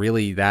isn't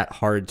really that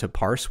hard to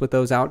parse with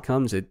those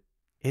outcomes.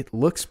 It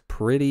looks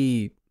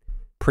pretty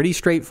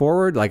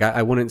straightforward. Like,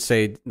 I wouldn't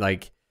say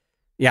like,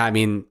 yeah, I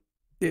mean,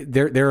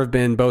 there have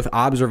been both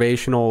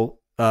observational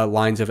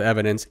lines of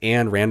evidence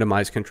and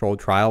randomized controlled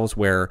trials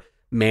where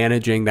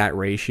managing that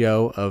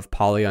ratio of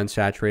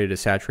polyunsaturated to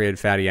saturated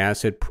fatty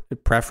acid,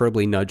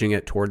 preferably nudging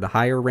it toward the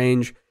higher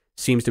range,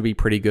 seems to be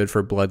pretty good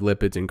for blood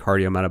lipids and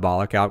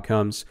cardiometabolic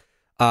outcomes.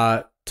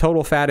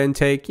 Total fat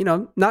intake,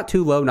 not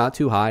too low, not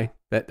too high.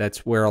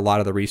 That's where a lot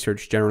of the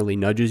research generally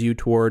nudges you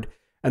toward.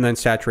 And then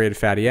saturated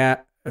fatty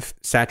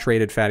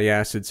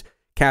acids,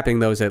 capping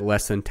those at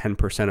less than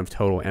 10% of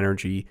total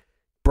energy,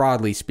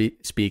 broadly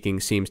speaking,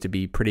 seems to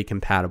be pretty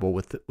compatible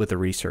with the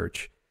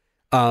research.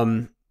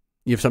 You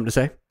have something to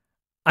say?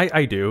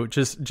 I do.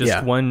 Just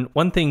Yeah.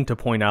 one thing to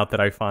point out that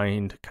I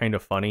find kind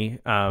of funny.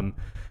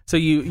 So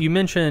you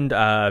mentioned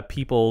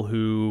people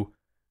who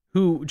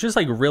just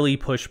like really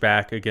push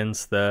back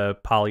against the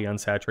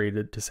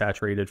polyunsaturated to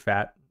saturated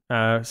fat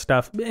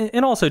stuff,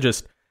 and also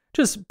just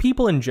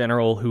people in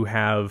general who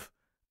have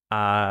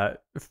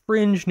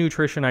fringe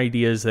nutrition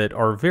ideas that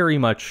are very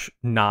much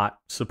not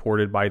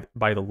supported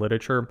by the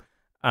literature.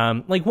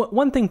 Like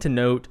one thing to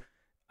note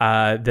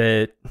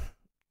that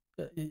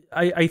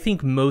I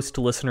think most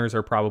listeners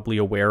are probably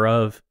aware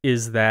of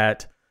is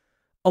that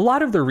a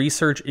lot of the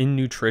research in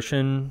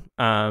nutrition,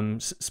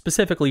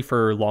 specifically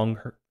for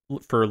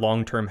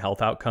long-term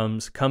health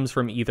outcomes, comes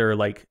from either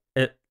like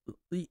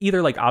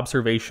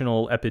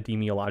observational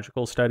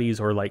epidemiological studies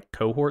or like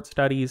cohort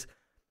studies.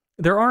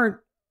 There aren't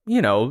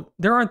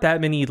that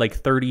many like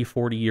 30,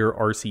 40-year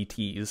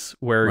RCTs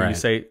where Right. you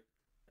say,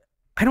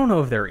 I don't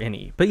know if there are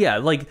any, but yeah,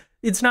 like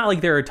it's not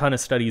like there are a ton of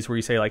studies where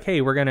you say like,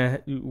 hey, we're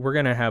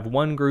gonna have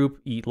one group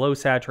eat low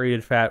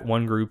saturated fat,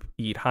 one group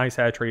eat high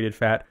saturated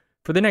fat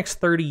for the next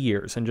 30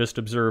 years and just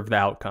observe the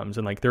outcomes.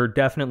 And like they're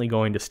definitely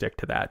going to stick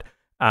to that.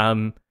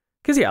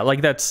 Because yeah,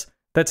 like that's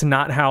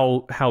not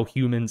how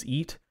humans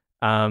eat.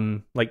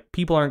 Like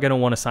people aren't going to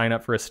want to sign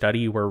up for a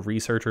study where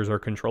researchers are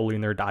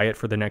controlling their diet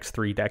for the next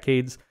 3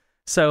 decades.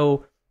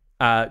 So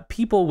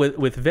people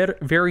with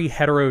very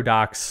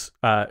heterodox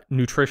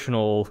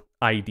nutritional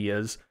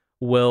ideas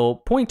will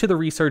point to the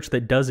research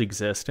that does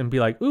exist and be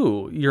like,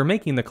 ooh, you're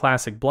making the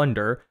classic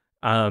blunder.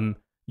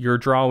 You're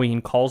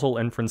drawing causal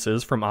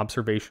inferences from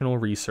observational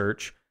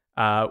research,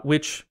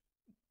 which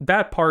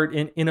that part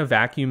in a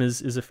vacuum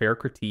is a fair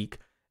critique.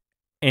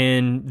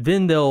 And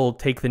then they'll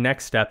take the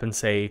next step and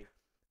say,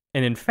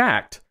 and in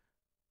fact,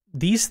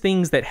 these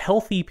things that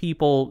healthy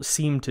people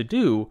seem to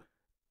do,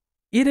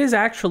 it is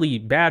actually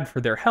bad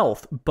for their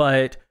health,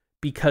 but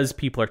because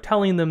people are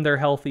telling them they're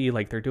healthy,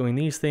 like they're doing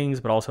these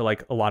things, but also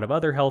like a lot of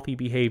other healthy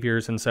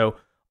behaviors. And so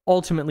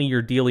ultimately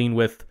you're dealing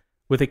with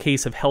a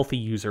case of healthy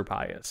user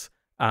bias,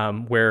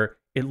 where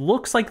it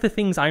looks like the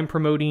things I'm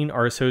promoting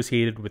are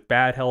associated with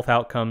bad health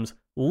outcomes,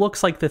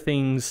 looks like the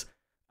things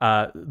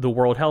the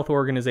World Health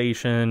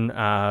Organization,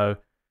 like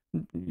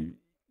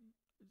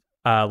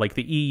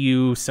the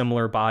EU,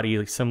 similar body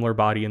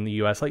in the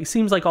US. Like, it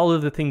seems like all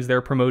of the things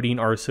they're promoting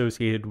are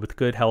associated with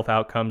good health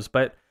outcomes.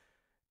 But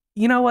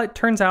you know what?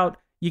 Turns out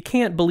you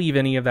can't believe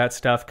any of that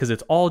stuff because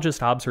it's all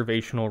just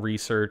observational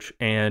research.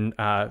 And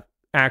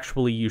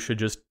actually, you should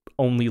just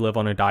only live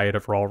on a diet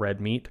of raw red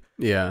meat.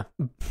 Yeah.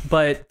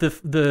 But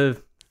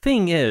the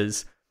thing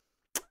is,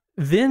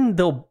 then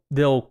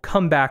they'll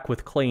come back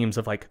with claims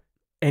of like,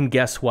 and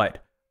guess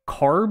what?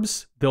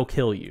 Carbs, they'll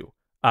kill you.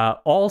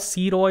 All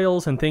seed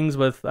oils and things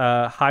with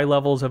high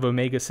levels of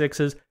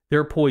omega-6s,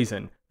 they're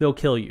poison. They'll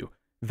kill you.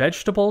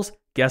 Vegetables,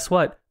 guess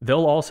what?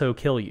 They'll also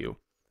kill you.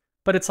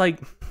 But it's like,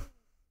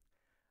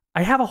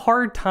 I have a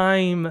hard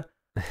time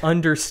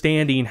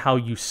understanding how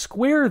you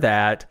square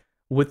that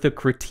with the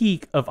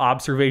critique of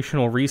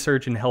observational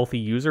research and healthy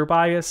user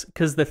bias.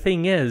 Because the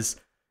thing is,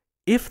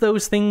 if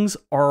those things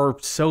are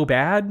so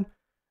bad,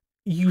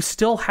 you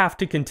still have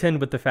to contend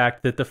with the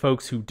fact that the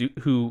folks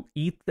who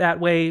eat that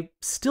way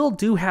still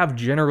do have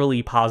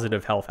generally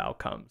positive health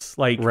outcomes.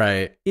 Like,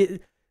 right.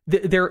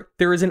 There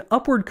is an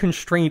upward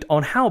constraint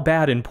on how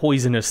bad and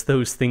poisonous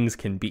those things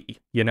can be,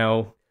 you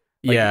know?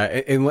 Like, yeah,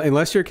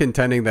 unless you're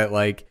contending that,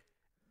 like,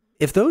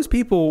 if those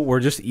people were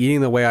just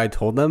eating the way I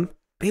told them,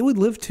 they would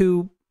live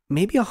to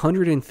maybe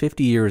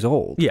 150 years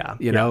old. Yeah.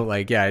 You know,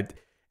 like, yeah,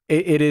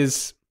 it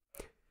is.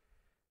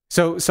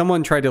 So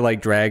someone tried to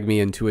like drag me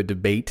into a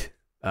debate,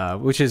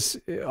 which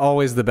is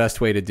always the best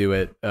way to do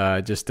it.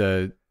 Just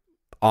a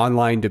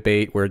online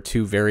debate where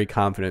two very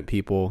confident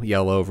people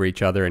yell over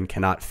each other and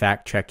cannot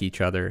fact check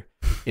each other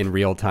in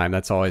real time.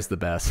 That's always the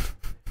best.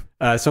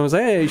 Someone was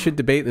like, hey, you should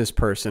debate this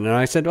person. And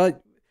I said,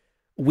 well,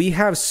 we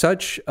have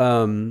such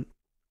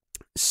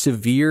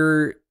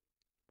severe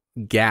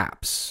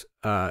gaps,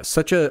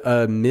 such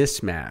a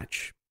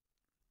mismatch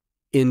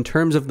in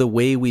terms of the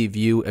way we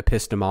view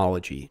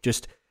epistemology,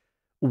 just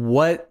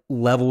what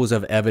levels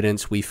of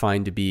evidence we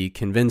find to be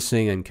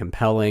convincing and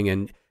compelling.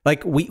 And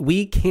like,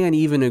 we can't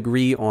even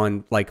agree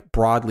on, like,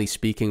 broadly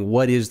speaking,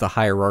 what is the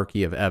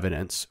hierarchy of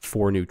evidence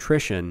for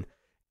nutrition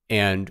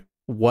and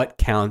what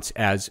counts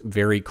as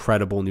very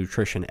credible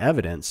nutrition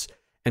evidence.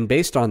 And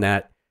based on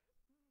that,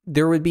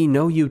 there would be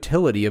no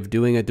utility of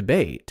doing a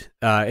debate.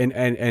 And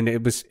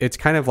it's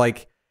kind of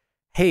like,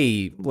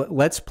 hey,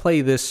 let's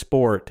play this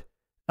sport,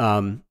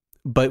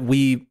 but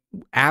we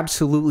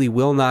absolutely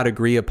will not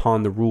agree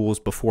upon the rules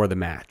before the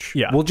match.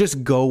 Yeah. We'll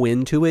just go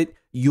into it.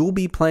 You'll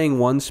be playing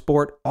one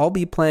sport, I'll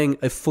be playing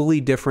a fully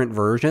different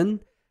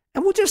version,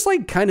 and we'll just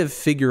like kind of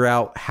figure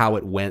out how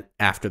it went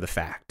after the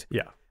fact.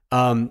 Yeah.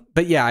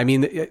 But yeah, I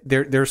mean,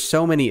 there's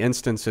so many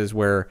instances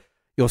where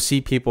you'll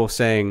see people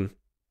saying,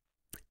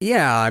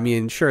 yeah, I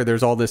mean, sure,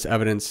 there's all this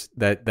evidence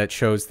that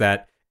shows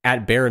that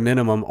at bare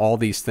minimum, all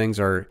these things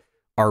are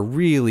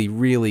really,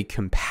 really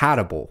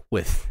compatible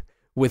with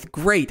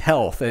great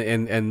health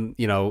and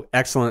you know,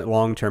 excellent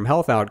long-term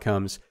health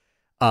outcomes.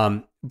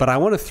 But I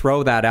want to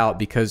throw that out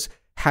because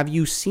have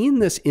you seen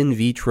this in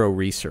vitro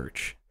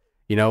research?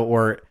 You know,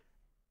 or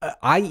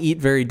I eat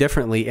very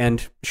differently,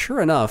 and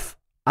sure enough,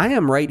 I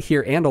am right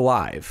here and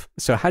alive.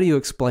 So how do you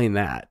explain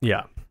that?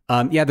 Yeah.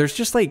 Yeah, there's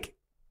just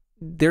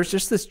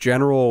this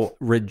general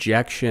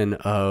rejection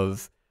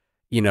of,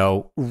 you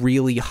know,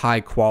 really high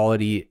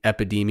quality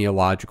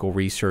epidemiological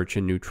research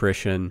in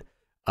nutrition.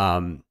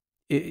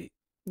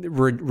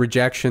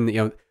 Rejection, you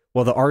know,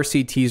 well, the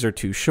RCTs are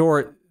too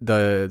short.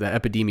 The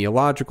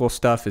epidemiological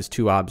stuff is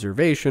too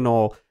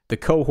observational. The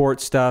cohort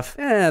stuff,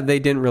 they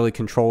didn't really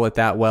control it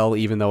that well,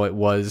 even though it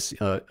was,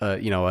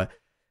 you know,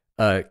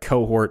 a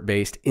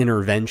cohort-based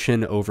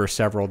intervention over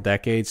several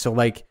decades. So,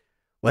 like,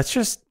 let's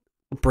just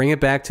bring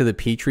it back to the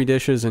petri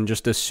dishes and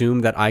just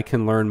assume that I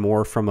can learn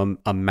more from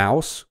a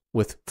mouse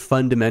with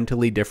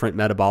fundamentally different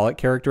metabolic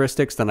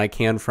characteristics than I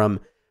can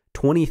from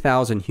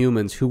 20,000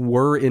 humans who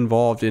were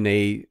involved in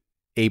a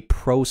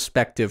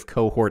prospective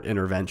cohort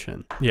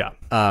intervention. Yeah.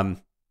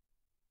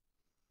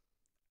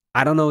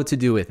 I don't know what to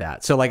do with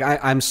that. So, like,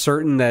 I'm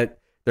certain that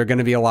there are going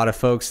to be a lot of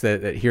folks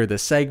that hear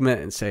this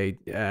segment and say,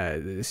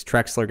 this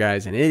Trexler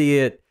guy's an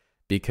idiot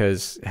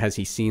because has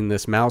he seen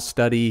this mouse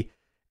study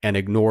and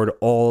ignored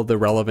all the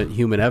relevant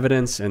human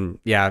evidence? And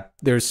yeah,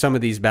 there's some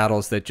of these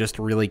battles that just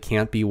really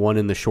can't be won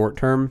in the short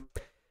term.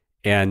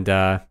 And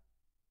it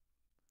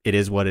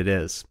is what it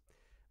is.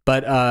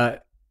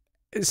 But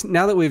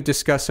now that we've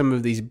discussed some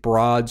of these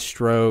broad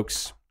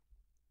strokes,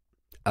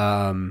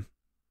 kind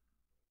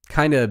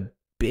of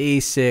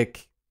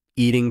basic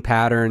eating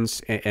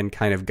patterns and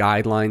kind of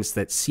guidelines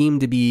that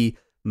seem to be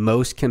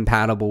most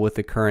compatible with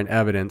the current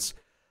evidence,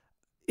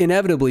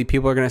 inevitably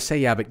people are going to say,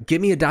 yeah, but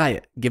give me a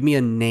diet. Give me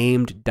a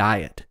named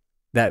diet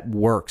that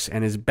works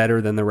and is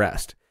better than the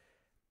rest.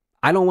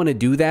 I don't want to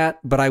do that,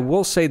 but I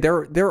will say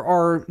there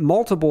are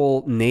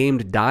multiple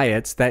named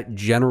diets that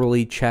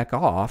generally check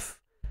off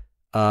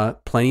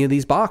plenty of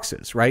these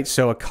boxes, right?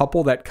 So a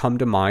couple that come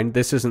to mind,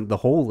 this isn't the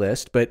whole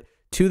list, but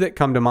two that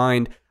come to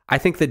mind, I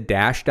think the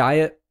DASH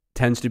diet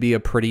tends to be a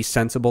pretty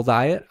sensible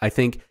diet. I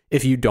think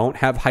if you don't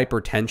have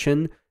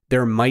hypertension,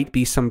 there might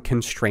be some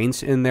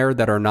constraints in there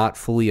that are not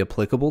fully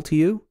applicable to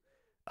you.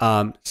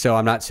 So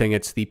I'm not saying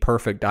it's the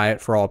perfect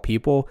diet for all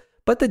people,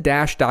 but the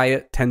DASH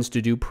diet tends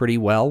to do pretty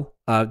well.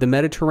 The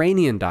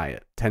Mediterranean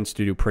diet tends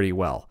to do pretty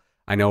well.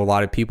 I know a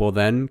lot of people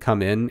then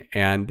come in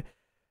and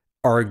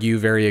argue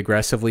very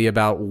aggressively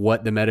about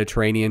what the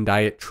Mediterranean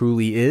diet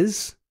truly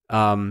is.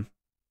 I'm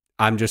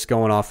just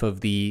going off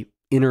of the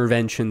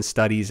intervention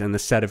studies and the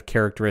set of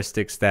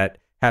characteristics that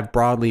have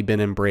broadly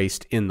been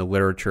embraced in the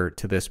literature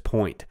to this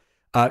point.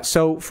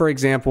 So, for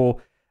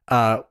example,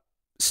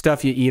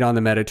 stuff you eat on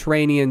the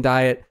Mediterranean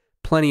diet,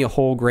 plenty of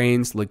whole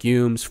grains,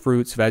 legumes,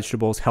 fruits,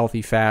 vegetables,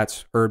 healthy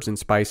fats, herbs, and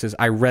spices.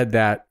 I read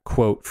that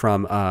quote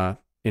from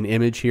an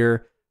image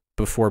here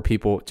before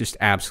people just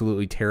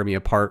absolutely tear me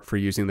apart for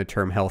using the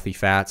term healthy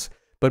fats.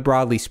 But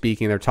broadly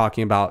speaking, they're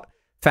talking about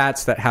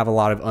fats that have a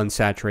lot of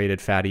unsaturated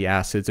fatty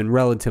acids and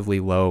relatively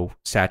low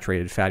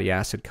saturated fatty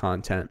acid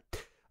content.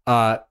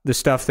 The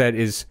stuff that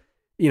is,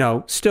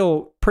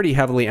 still pretty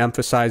heavily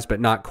emphasized, but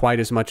not quite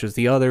as much as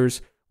the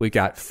others. We've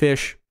got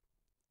fish,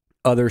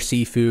 other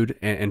seafood,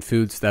 and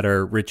foods that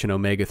are rich in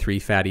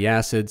omega-3 fatty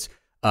acids.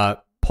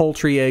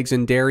 Poultry, eggs,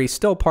 and dairy,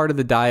 still part of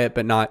the diet,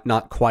 but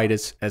not quite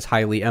as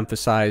highly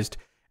emphasized.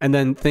 And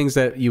then things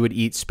that you would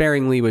eat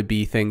sparingly would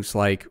be things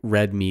like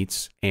red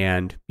meats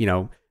and,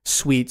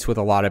 sweets with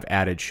a lot of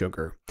added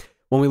sugar.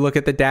 When we look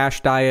at the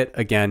DASH diet,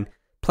 again,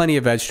 plenty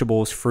of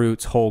vegetables,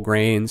 fruits, whole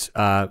grains,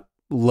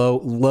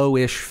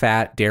 lowish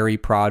fat dairy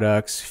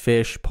products,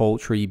 fish,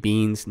 poultry,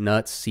 beans,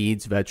 nuts,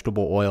 seeds,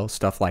 vegetable oil,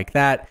 stuff like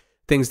that.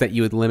 Things that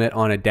you would limit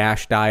on a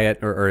DASH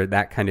diet or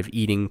that kind of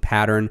eating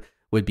pattern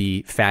would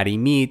be fatty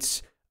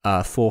meats,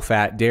 full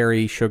fat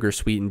dairy, sugar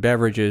sweetened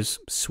beverages,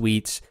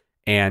 sweets,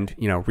 and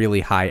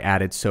really high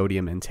added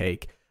sodium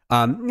intake.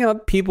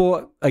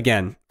 People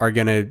again are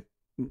going to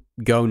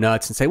go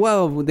nuts and say,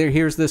 well,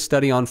 here's this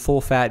study on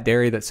full fat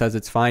dairy that says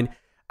it's fine.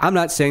 I'm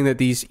not saying that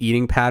these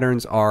eating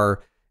patterns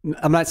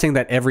I'm not saying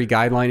that every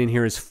guideline in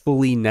here is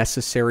fully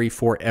necessary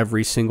for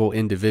every single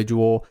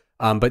individual.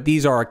 But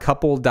these are a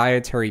couple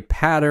dietary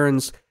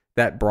patterns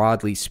that,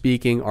 broadly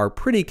speaking, are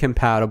pretty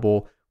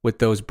compatible with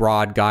those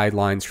broad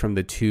guidelines from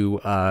the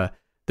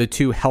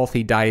two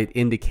healthy diet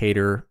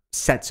indicator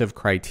sets of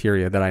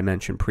criteria that I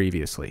mentioned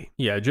previously.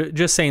 Yeah,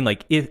 just saying,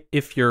 like,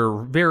 if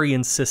you're very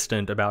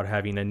insistent about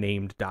having a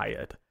named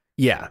diet,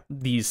 yeah,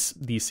 these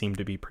seem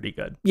to be pretty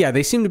good. Yeah,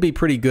 they seem to be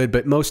pretty good,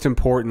 but most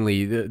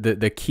importantly,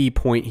 the key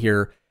point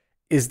here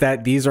is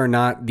that these are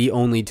not the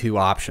only two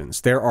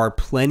options. There are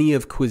plenty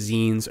of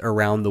cuisines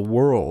around the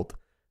world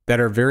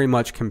that are very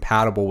much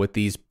compatible with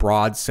these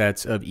broad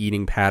sets of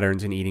eating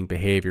patterns and eating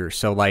behaviors.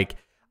 So, like,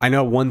 I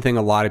know one thing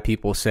a lot of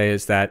people say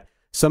is that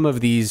some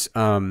of these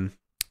named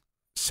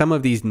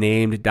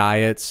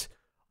diets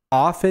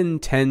often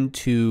tend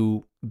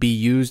to be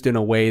used in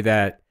a way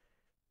that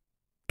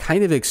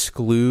kind of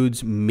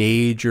excludes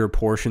major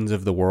portions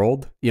of the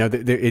world.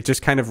 It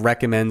just kind of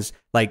recommends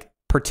like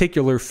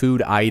particular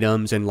food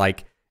items, and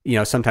like,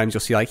 sometimes you'll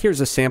see like, here's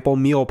a sample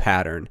meal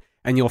pattern,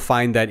 and you'll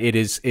find that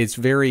it's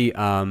very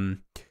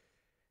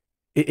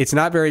it's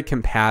not very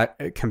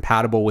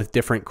compatible with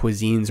different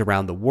cuisines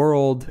around the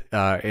world,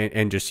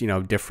 and just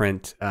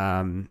different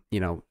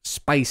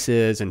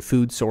spices and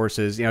food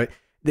sources.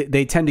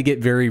 They tend to get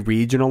very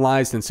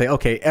regionalized and say,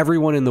 okay,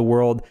 everyone in the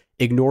world,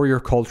 ignore your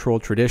cultural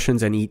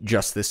traditions and eat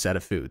just this set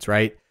of foods,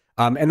 right?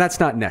 And that's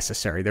not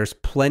necessary. There's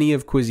plenty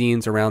of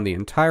cuisines around the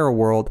entire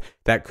world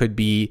that could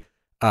be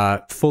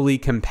fully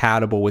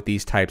compatible with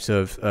these types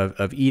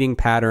of eating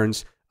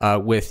patterns,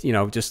 with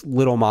just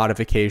little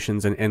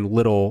modifications and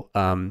little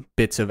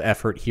bits of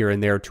effort here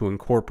and there to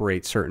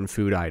incorporate certain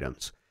food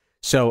items.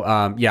 So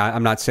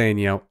I'm not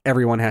saying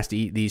everyone has to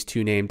eat these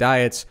two named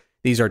diets.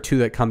 These are two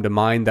that come to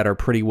mind that are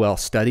pretty well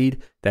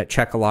studied, that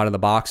check a lot of the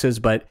boxes.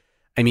 But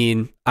I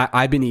mean,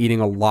 I've been eating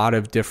a lot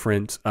of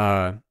different,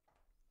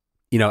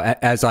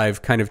 as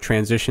I've kind of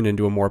transitioned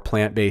into a more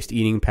plant-based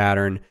eating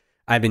pattern,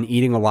 I've been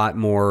eating a lot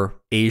more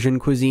Asian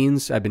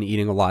cuisines. I've been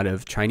eating a lot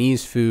of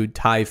Chinese food,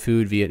 Thai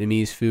food,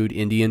 Vietnamese food,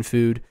 Indian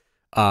food.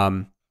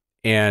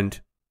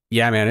 And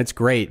yeah, man, it's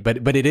great.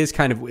 But it is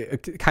kind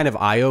of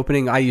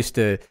eye-opening. I used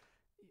to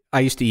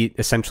eat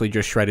essentially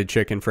just shredded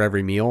chicken for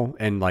every meal,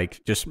 and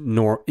like just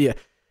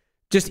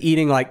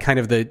eating like kind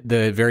of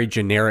the very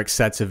generic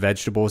sets of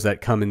vegetables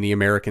that come in the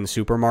American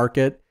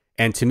supermarket.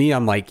 And to me,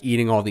 I'm like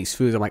eating all these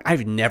foods. I'm like,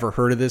 I've never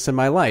heard of this in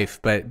my life,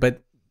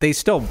 but they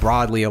still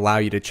broadly allow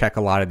you to check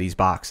a lot of these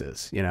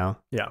boxes, Yeah.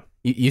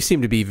 You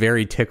seem to be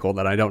very tickled,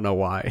 and I don't know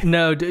why.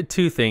 No,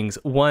 two things.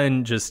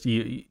 One, just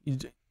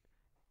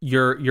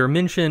your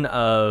mention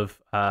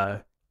of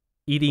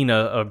eating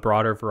a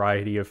broader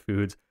variety of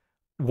foods.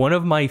 One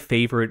of my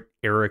favorite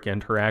Eric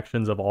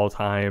interactions of all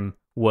time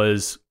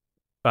was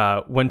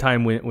one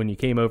time when you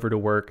came over to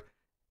work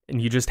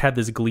and you just had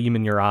this gleam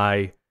in your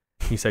eye.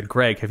 He said,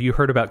 "Greg, have you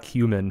heard about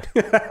cumin?"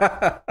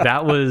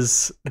 That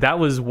was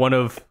one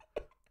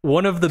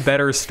of the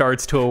better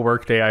starts to a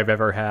workday I've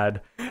ever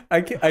had.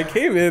 I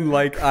came in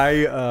like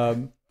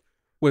I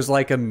was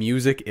like a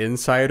music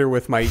insider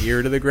with my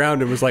ear to the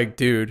ground and was like,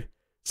 dude,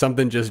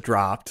 something just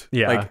dropped.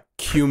 Yeah. Like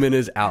cumin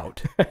is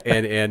out.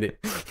 and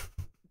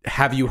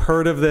have you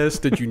heard of this?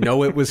 Did you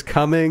know it was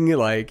coming?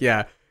 Like,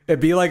 yeah.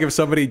 It'd be like if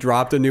somebody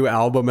dropped a new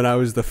album and I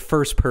was the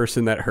first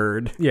person that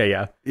heard.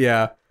 Yeah.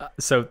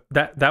 So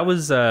that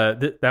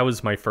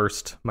was my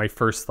first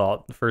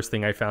thought. The first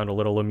thing I found a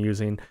little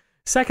amusing.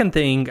 Second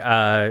thing,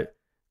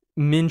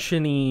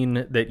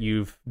 mentioning that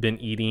you've been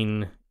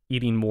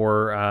eating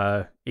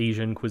more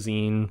Asian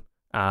cuisine,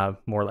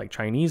 more like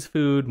Chinese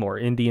food, more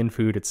Indian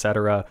food,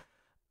 etc.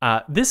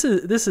 This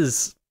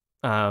is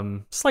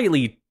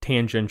slightly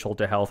tangential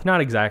to health, not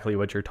exactly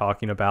what you're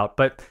talking about,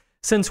 but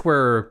since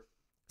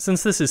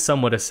this is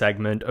somewhat a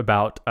segment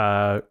about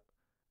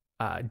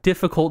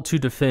difficult to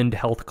defend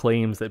health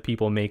claims that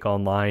people make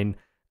online,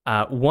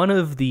 one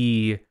of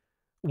the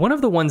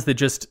ones that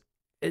just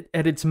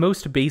at its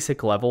most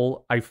basic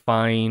level I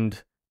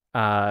find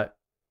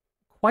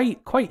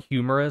quite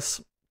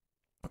humorous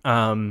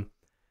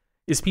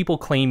is people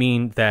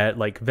claiming that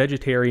like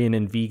vegetarian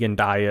and vegan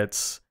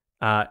diets,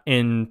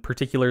 and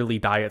particularly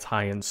diets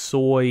high in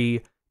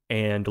soy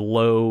and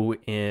low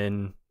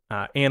in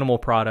animal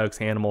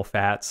products, animal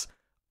fats,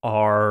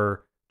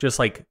 are just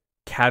like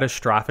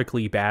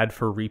catastrophically bad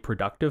for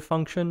reproductive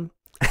function.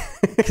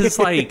 Because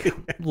like,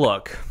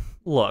 look.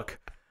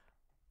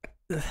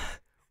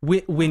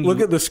 When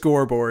look at the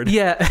scoreboard.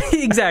 Yeah,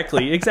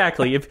 exactly.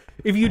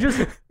 If you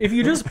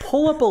just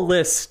pull up a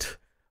list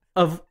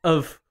of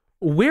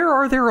where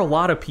are there a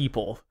lot of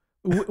people,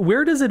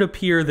 where does it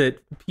appear that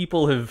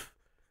people have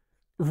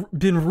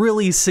been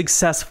really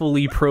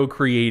successfully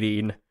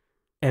procreating,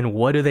 and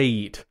what do they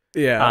eat?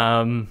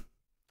 Yeah.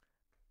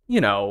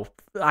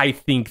 I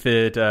think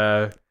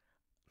that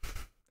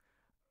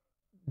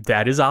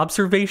that is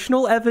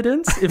observational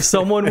evidence. If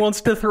someone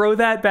wants to throw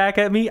that back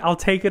at me, I'll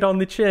take it on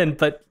the chin.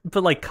 But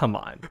like, come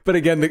on. But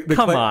again,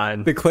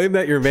 the claim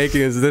that you're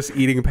making is this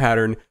eating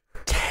pattern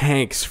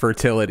tanks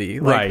fertility.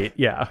 Like, right,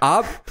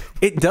 yeah.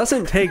 It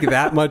doesn't take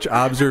that much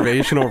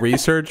observational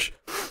research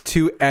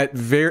to at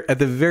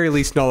the very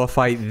least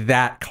nullify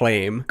that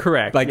claim.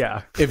 Correct. Like,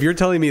 yeah. If you're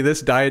telling me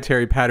this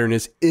dietary pattern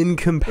is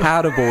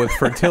incompatible with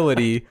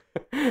fertility,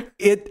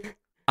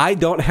 I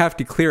don't have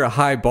to clear a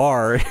high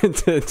bar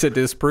to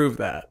disprove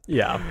that.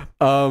 Yeah.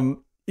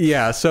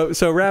 Yeah.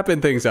 So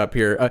wrapping things up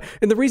here,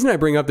 and the reason I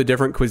bring up the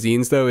different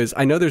cuisines though is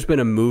I know there's been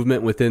a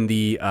movement within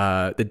the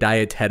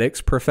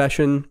dietetics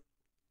profession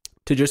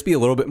to just be a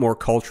little bit more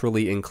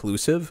culturally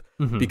inclusive,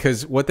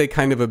 because what they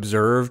kind of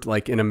observed,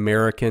 like in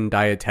American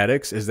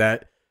dietetics, is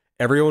that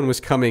everyone was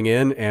coming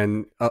in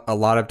and a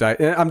lot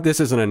of this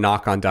isn't a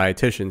knock on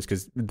dietitians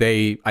because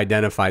they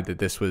identified that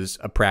this was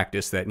a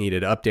practice that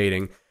needed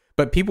updating.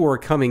 But people were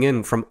coming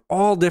in from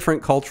all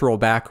different cultural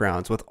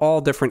backgrounds with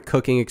all different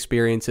cooking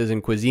experiences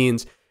and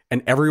cuisines.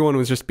 And everyone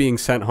was just being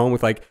sent home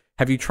with like,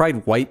 have you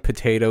tried white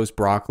potatoes,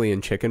 broccoli,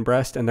 and chicken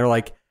breast? And they're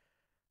like,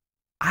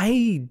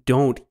 I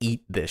don't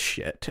eat this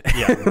shit.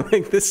 Yeah.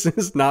 Like, this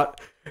is not,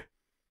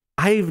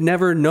 I've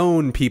never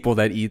known people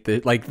that eat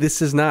this. Like,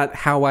 this is not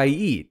how I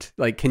eat.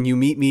 Like, can you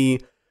meet me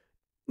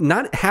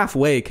not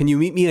halfway? Can you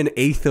meet me an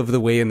eighth of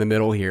the way in the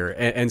middle here?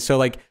 And so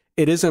like,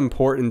 it is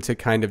important to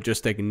kind of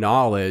just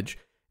acknowledge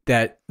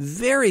that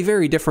very,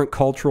 very different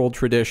cultural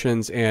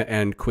traditions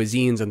and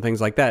cuisines and things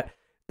like that,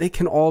 they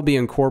can all be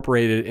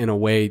incorporated in a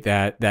way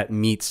that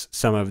meets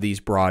some of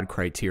these broad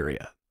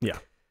criteria. Yeah.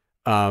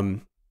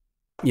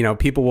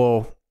 People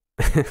will,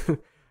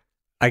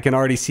 I can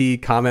already see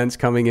comments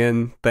coming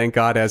in. Thank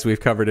God, as we've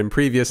covered in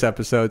previous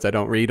episodes, I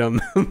don't read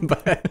them,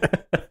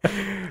 but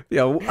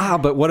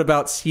but what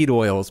about seed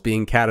oils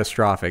being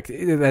catastrophic?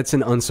 That's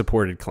an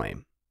unsupported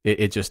claim.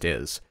 It just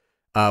is.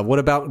 What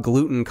about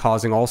gluten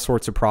causing all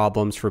sorts of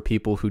problems for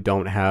people who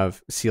don't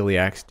have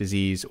celiac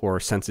disease or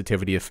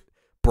sensitivity,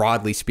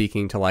 broadly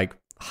speaking, to like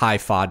high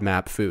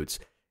FODMAP foods?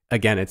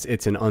 Again,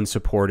 it's an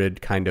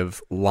unsupported kind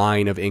of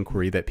line of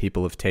inquiry that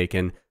people have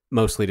taken,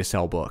 mostly to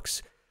sell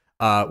books.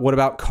 What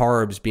about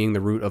carbs being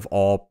the root of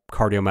all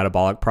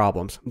cardiometabolic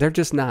problems? They're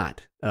just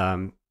not.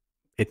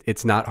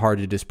 It's not hard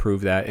to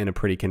disprove that in a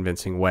pretty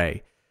convincing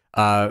way.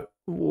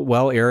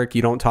 Well, Eric,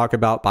 you don't talk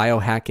about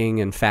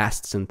biohacking and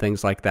fasts and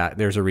things like that.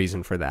 There's a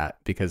reason for that,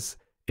 because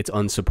it's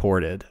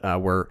unsupported.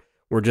 We're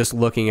just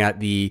looking at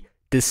the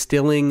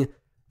distilling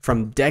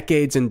from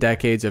decades and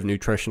decades of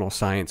nutritional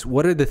science.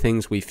 What are the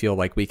things we feel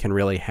like we can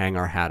really hang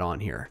our hat on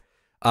here?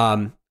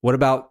 What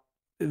about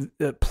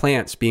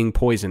plants being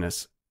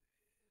poisonous?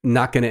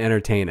 Not going to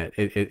entertain it.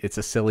 It's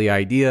a silly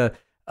idea.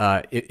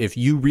 If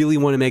you really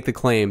want to make the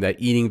claim that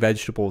eating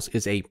vegetables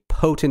is a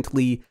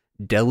potently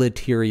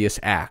deleterious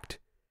act,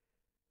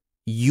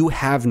 you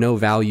have no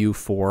value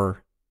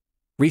for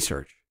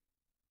research.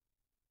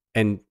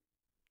 And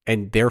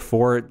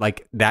therefore,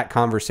 like, that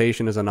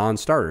conversation is a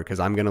non-starter because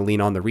I'm going to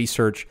lean on the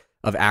research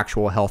of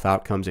actual health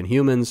outcomes in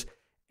humans.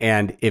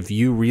 And if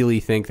you really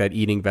think that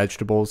eating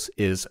vegetables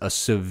is a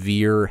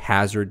severe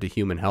hazard to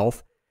human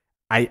health,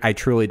 I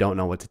truly don't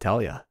know what to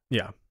tell you.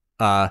 Yeah.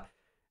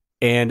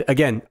 And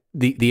again,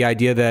 the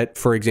idea that,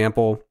 for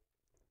example,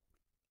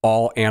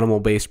 all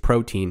animal-based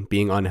protein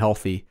being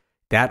unhealthy,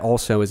 that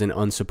also is an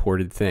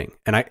unsupported thing.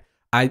 And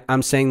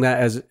I'm saying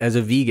that as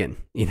a vegan,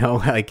 you know,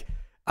 like,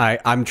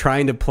 I'm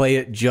trying to play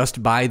it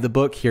just by the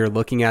book here,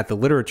 looking at the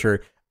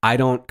literature. I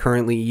don't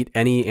currently eat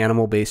any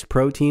animal-based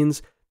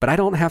proteins, but I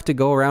don't have to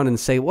go around and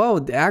say,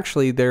 well,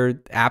 actually, they're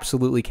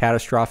absolutely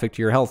catastrophic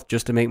to your health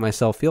just to make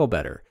myself feel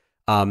better.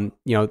 You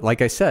know,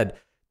 like I said,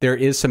 there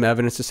is some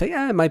evidence to say,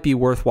 yeah, it might be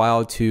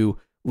worthwhile to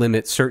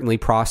limit certainly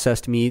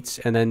processed meats,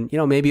 and then, you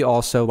know, maybe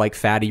also like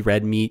fatty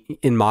red meat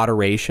in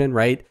moderation,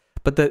 right?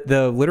 But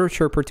the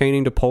literature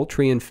pertaining to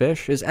poultry and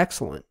fish is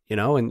excellent, you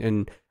know,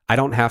 and I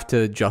don't have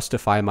to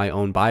justify my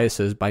own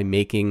biases by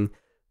making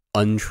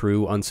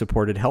untrue,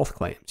 unsupported health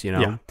claims, you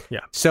know? Yeah. Yeah.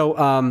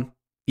 So,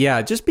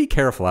 yeah, just be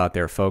careful out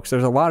there, folks.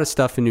 There's a lot of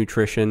stuff in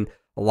nutrition,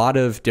 a lot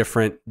of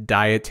different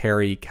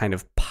dietary kind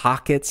of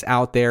pockets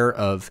out there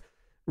of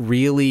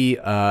really,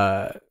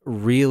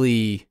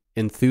 really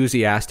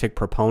enthusiastic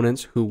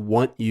proponents who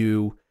want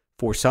you,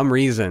 for some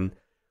reason,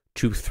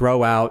 to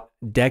throw out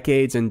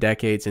decades and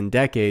decades and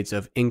decades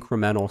of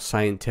incremental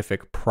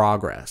scientific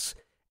progress.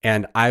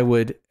 And I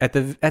would, at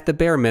the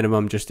bare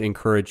minimum, just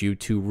encourage you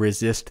to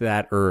resist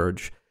that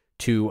urge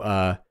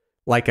to,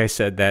 like I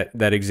said,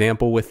 that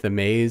example with the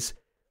maze,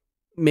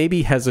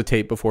 maybe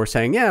hesitate before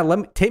saying,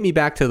 yeah, take me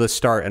back to the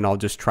start and I'll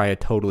just try a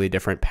totally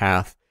different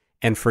path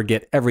and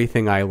forget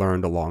everything I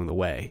learned along the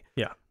way.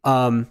 Yeah.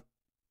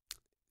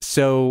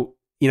 So,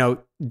 you know,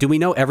 do we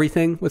know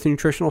everything with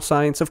nutritional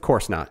science? Of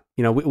course not.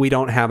 You know, we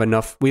don't have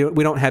enough, we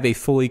don't have a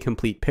fully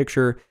complete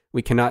picture.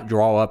 We cannot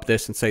draw up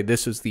this and say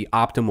this is the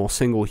optimal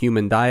single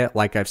human diet.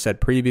 Like I've said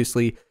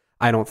previously,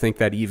 I don't think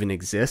that even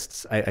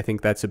exists. I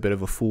think that's a bit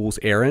of a fool's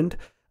errand.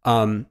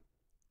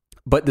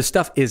 But the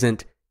stuff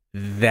isn't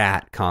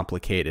that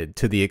complicated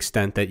to the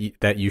extent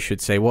that you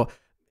should say, well,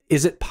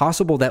 is it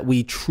possible that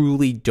we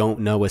truly don't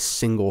know a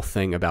single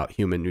thing about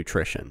human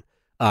nutrition?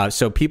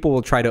 So people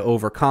will try to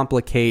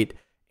overcomplicate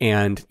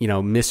and, you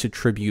know,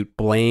 misattribute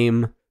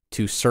blame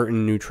to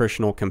certain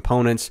nutritional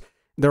components.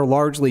 They're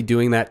largely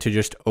doing that to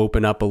just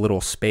open up a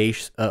little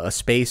space,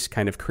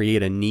 kind of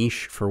create a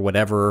niche for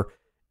whatever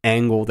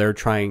angle they're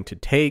trying to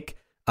take.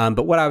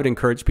 But what I would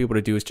encourage people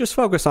to do is just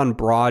focus on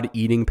broad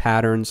eating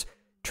patterns.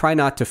 Try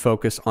not to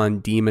focus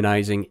on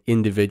demonizing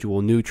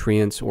individual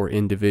nutrients or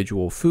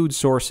individual food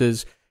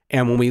sources.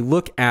 And when we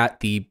look at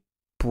the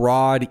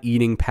broad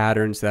eating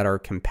patterns that are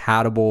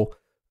compatible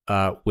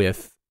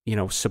with, you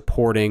know,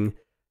 supporting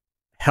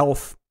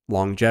health,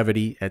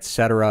 longevity,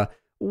 etc.,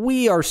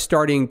 we are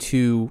starting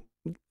to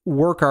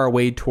work our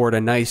way toward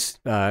a nice,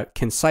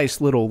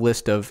 concise little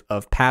list of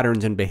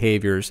patterns and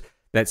behaviors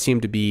that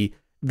seem to be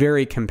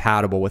very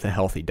compatible with a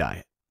healthy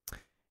diet.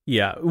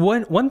 Yeah.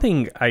 One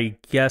thing I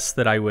guess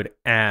that I would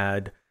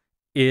add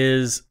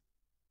is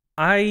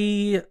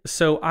I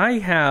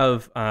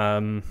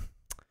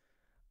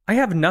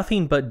have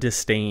nothing but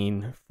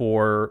disdain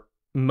for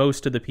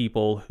most of the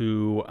people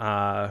who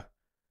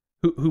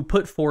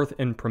put forth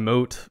and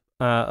promote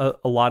a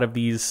lot of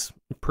these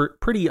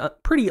pretty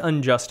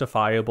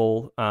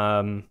unjustifiable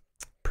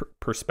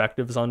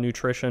perspectives on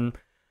nutrition.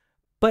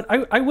 But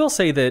I will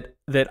say that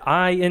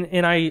I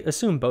and I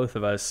assume both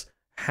of us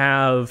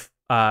have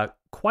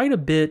quite a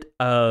bit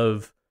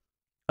of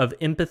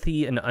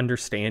empathy and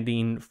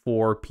understanding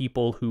for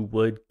people who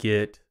would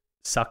get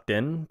sucked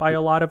in by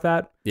a lot of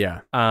that.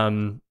 Yeah.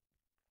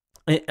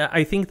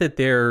 I think that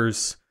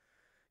there's,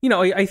 you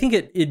know, I think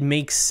it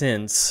makes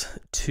sense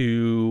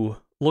to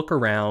look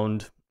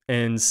around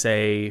and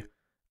say,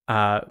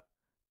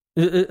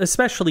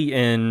 especially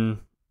in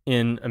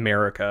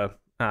America,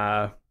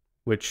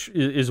 which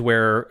is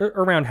where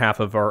around half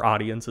of our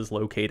audience is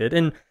located.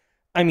 And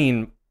I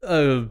mean,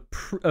 a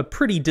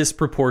pretty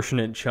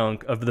disproportionate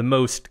chunk of the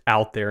most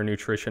out there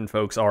nutrition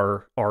folks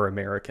are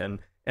American.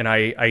 And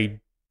I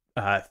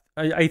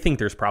think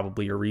there's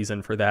probably a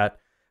reason for that.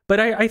 But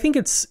I think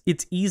it's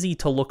easy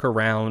to look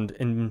around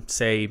and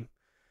say,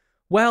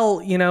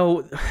 well, you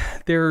know,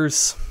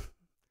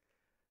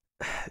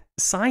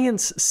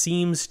 science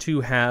seems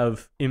to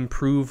have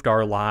improved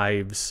our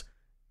lives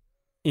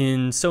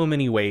in so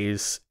many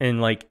ways and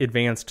like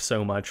advanced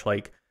so much.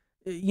 Like,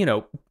 you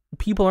know,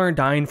 people aren't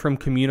dying from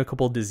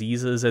communicable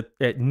diseases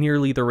at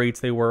nearly the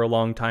rates they were a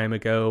long time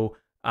ago.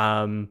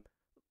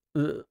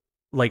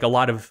 Like a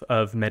lot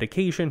of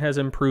medication has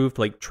improved,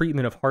 like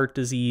treatment of heart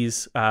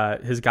disease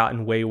has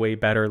gotten way, way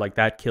better. Like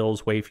that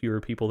kills way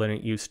fewer people than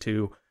it used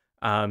to.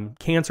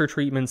 Cancer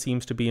treatment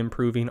seems to be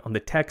improving. On the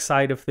tech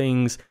side of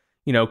things,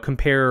 you know,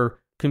 compare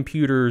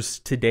computers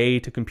today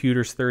to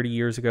computers 30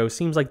 years ago.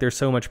 Seems like there's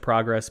so much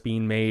progress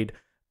being made.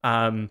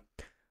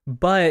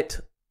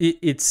 But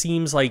it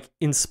seems like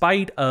in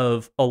spite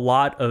of a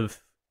lot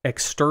of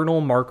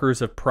external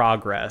markers of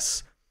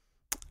progress,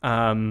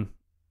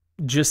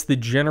 just the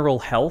general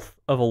health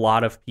of a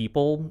lot of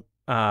people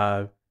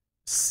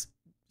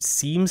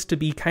seems to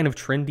be kind of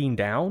trending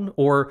down.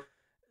 Or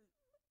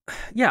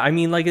yeah, I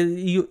mean, like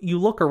you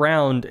look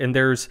around and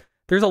there's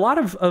a lot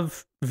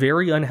of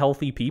very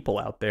unhealthy people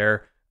out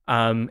there.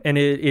 And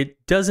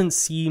it doesn't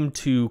seem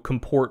to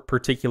comport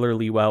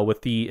particularly well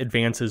with the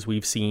advances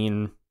we've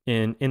seen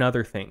in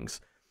other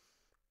things.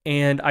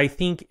 And I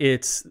think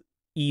it's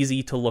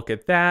easy to look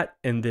at that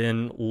and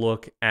then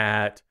look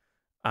at,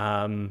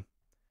 some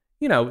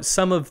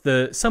of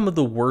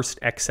the worst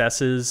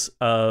excesses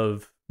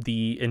of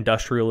the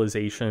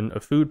industrialization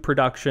of food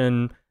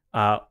production,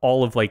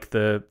 all of like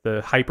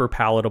the hyper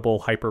palatable,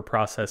 hyper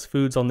processed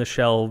foods on the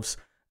shelves,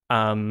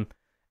 and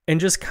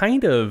just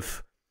kind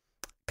of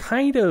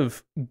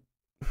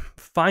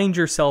find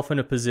yourself in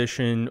a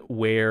position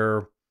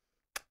where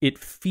it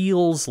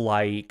feels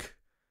like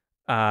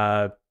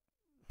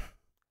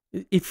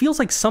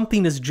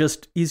something is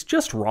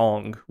just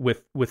wrong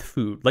with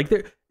food. Like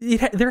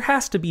there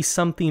has to be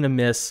something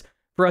amiss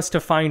for us to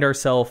find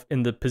ourselves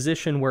in the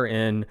position we're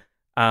in,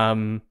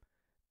 given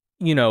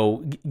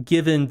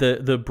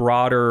the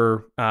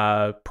broader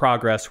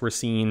progress we're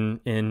seeing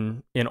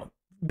in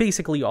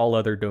basically all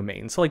other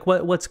domains. So like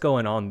what's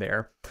going on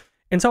there?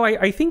 And so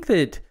I think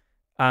that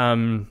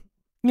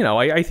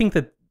I think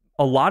that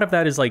a lot of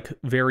that is like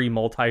very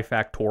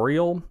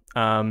multifactorial.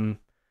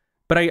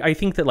 But I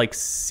think that like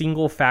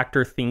single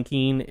factor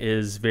thinking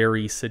is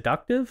very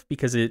seductive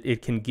because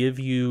it can give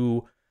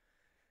you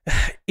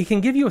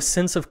a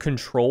sense of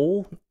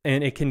control,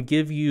 and it can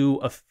give you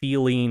a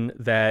feeling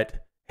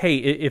that, hey,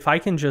 if I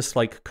can just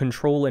like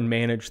control and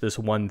manage this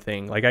one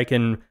thing, like I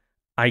can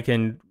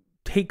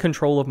take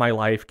control of my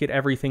life, get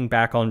everything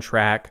back on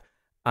track.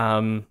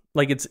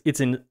 Like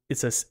it's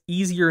a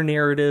easier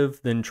narrative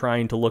than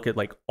trying to look at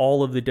like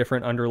all of the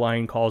different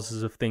underlying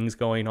causes of things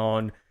going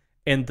on.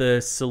 And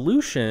the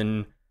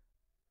solution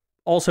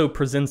also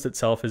presents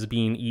itself as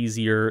being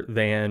easier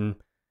than,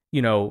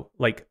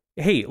 like,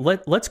 hey,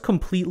 let's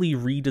completely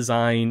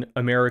redesign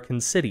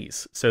American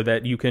cities so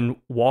that you can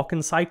walk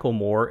and cycle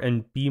more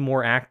and be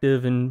more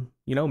active and,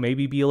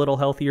 maybe be a little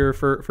healthier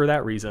for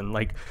that reason.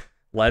 Like,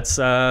 let's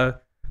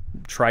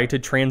try to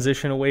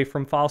transition away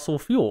from fossil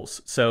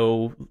fuels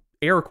so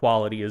air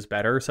quality is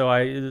better. So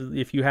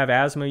if you have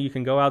asthma, you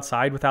can go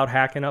outside without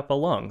hacking up a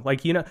lung.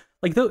 Like,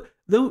 like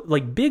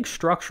like big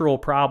structural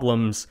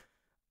problems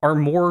are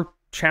more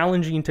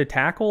challenging to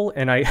tackle.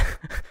 And I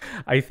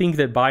think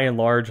that by and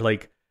large,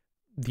 like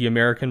the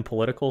American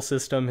political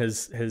system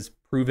has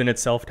proven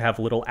itself to have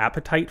little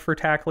appetite for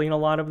tackling a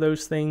lot of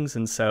those things.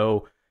 And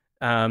so,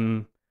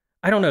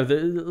 I don't know,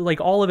 like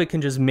all of it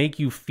can just make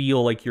you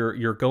feel like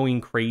you're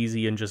going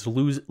crazy and just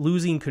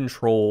losing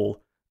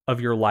control of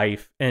your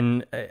life.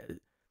 And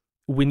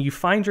when you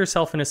find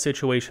yourself in a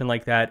situation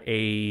like that,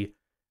 a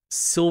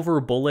silver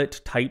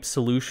bullet type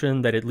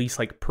solution that at least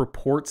like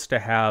purports to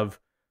have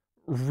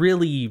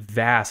really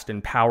vast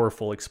and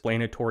powerful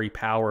explanatory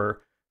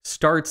power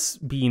starts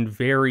being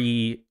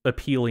very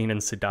appealing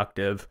and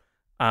seductive.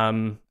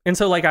 And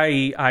so like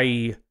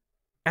I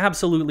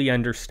absolutely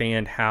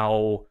understand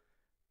how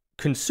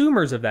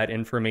consumers of that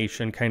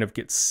information kind of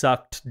get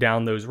sucked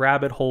down those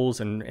rabbit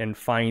holes and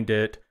find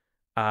it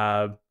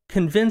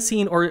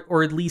convincing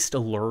or at least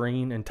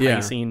alluring,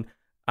 enticing.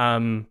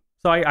 Yeah.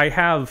 So I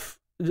have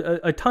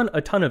a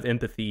ton of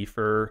empathy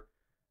for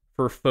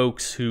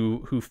folks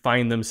who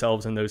find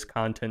themselves in those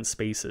content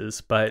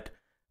spaces. But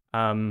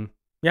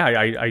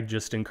I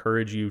just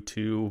encourage you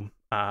to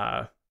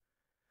I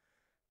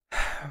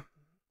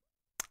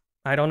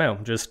don't know,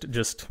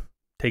 just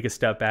take a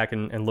step back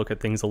and look at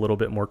things a little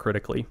bit more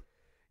critically.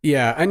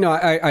 Yeah, I know.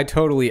 I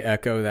totally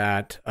echo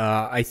that.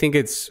 I think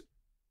it's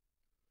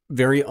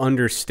very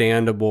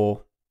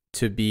understandable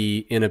to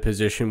be in a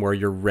position where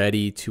you're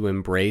ready to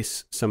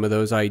embrace some of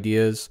those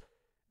ideas.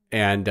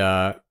 And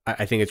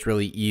I think it's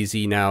really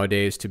easy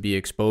nowadays to be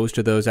exposed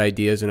to those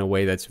ideas in a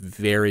way that's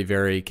very,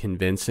 very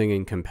convincing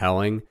and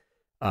compelling,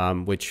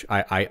 which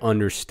I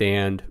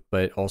understand,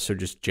 but also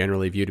just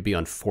generally view to be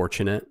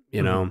unfortunate,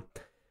 you know?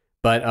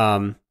 But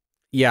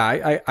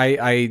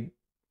I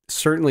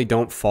certainly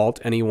don't fault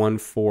anyone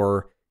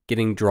for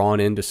getting drawn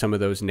into some of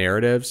those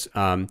narratives.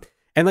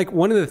 And like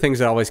one of the things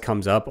that always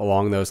comes up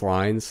along those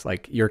lines,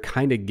 like you're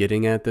kind of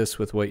getting at this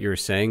with what you're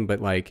saying,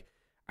 but like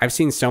I've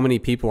seen so many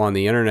people on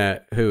the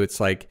internet who it's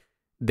like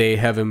they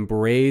have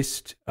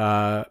embraced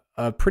a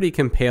pretty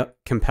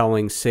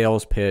compelling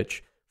sales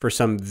pitch for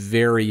some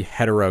very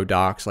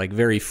heterodox, like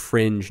very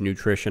fringe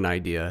nutrition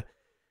idea.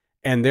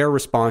 And their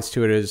response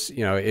to it is,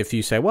 you know, if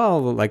you say,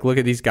 well, like, look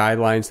at these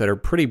guidelines that are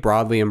pretty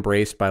broadly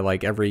embraced by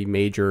like every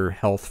major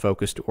health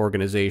focused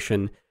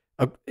organization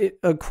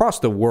across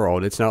the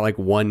world. It's not like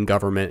one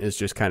government is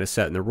just kind of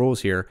setting the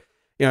rules here.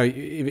 You know,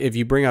 if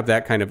you bring up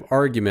that kind of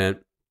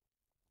argument,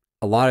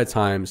 a lot of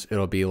times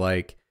it'll be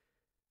like,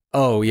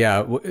 Oh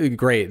yeah,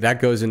 great.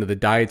 That goes into the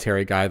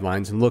dietary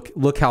guidelines, and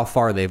look how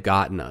far they've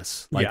gotten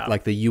us.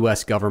 Like the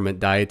U.S. government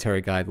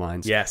dietary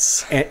guidelines.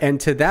 Yes. And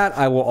to that,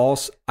 I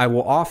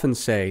will often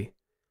say,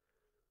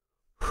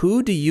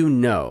 who do you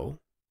know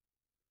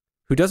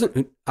who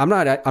doesn't? I'm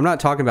not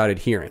talking about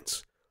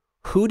adherence.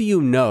 Who do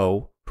you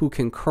know who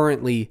can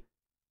currently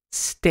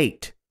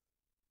state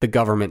the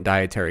government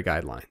dietary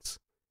guidelines?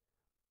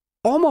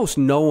 Almost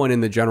no one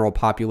in the general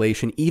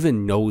population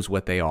even knows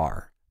what they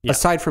are. Yeah.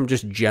 Aside from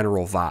just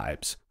general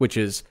vibes, which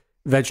is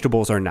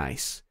vegetables are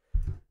nice,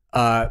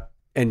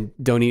 and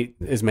don't eat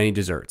as many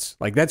desserts.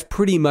 Like that's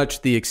pretty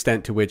much the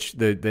extent to which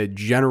the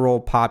general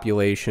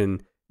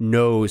population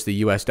knows the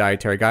U.S.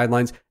 dietary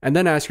guidelines. And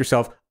then ask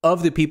yourself,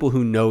 of the people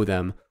who know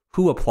them,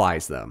 who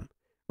applies them,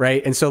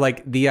 right? And so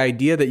like the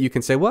idea that you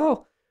can say,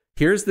 well,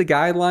 here's the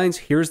guidelines,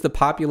 here's the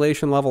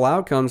population level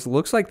outcomes.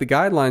 Looks like the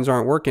guidelines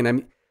aren't working. I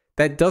mean,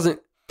 that doesn't.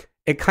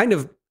 It kind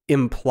of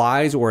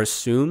implies or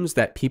assumes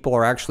that people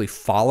are actually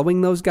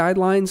following those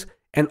guidelines,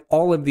 and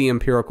all of the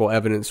empirical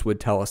evidence would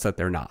tell us that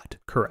they're not.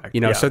 Correct.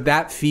 So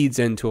that feeds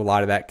into a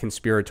lot of that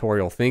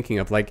conspiratorial thinking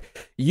of like,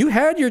 you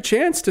had your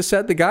chance to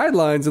set the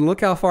guidelines and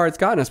look how far it's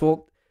gotten us.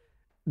 Well,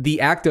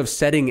 the act of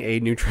setting a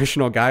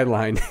nutritional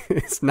guideline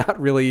is not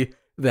really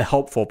the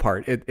helpful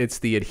part. It's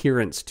the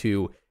adherence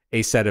to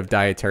a set of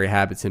dietary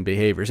habits and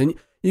behaviors. And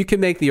you can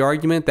make the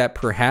argument that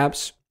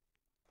perhaps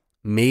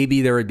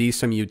maybe there would be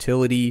some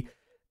utility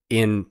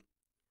in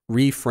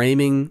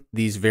reframing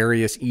these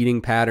various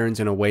eating patterns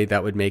in a way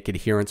that would make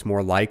adherence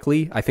more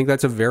likely. I think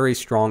that's a very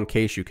strong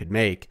case you could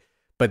make.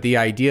 But the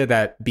idea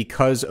that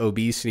because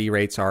obesity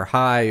rates are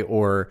high,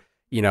 or,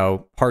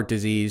 heart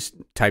disease,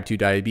 type 2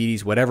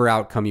 diabetes, whatever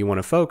outcome you want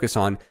to focus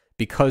on,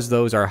 because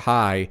those are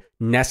high,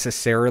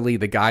 necessarily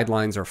the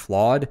guidelines are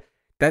flawed,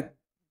 that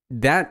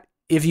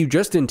if you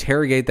just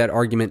interrogate that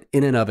argument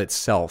in and of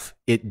itself,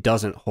 it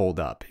doesn't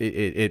hold up.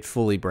 It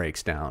fully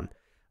breaks down.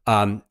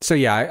 So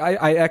yeah,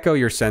 I echo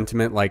your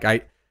sentiment. Like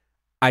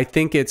I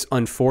think it's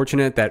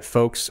unfortunate that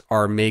folks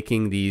are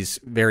making these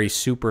very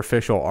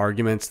superficial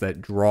arguments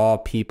that draw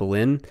people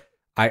in.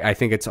 I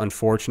think it's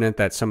unfortunate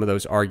that some of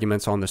those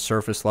arguments on the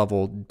surface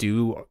level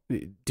do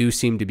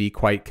seem to be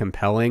quite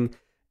compelling.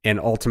 And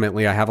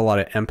ultimately, I have a lot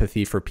of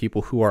empathy for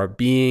people who are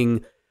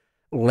being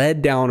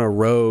led down a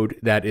road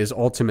that is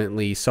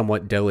ultimately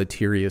somewhat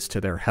deleterious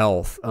to their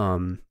health.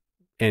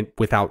 And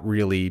without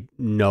really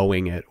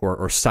knowing it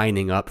or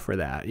signing up for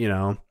that,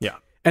 Yeah.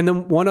 And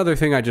then one other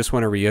thing I just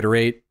want to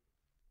reiterate,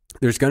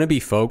 there's going to be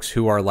folks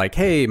who are like,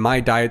 hey, my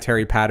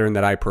dietary pattern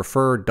that I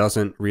prefer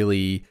doesn't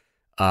really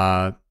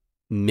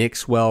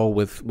mix well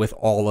with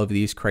all of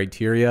these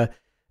criteria.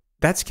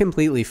 That's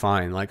completely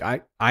fine. Like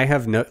I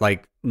have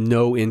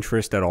no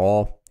interest at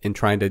all in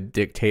trying to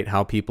dictate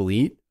how people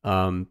eat.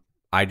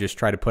 I just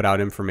try to put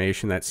out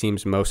information that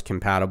seems most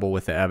compatible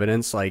with the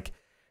evidence. Like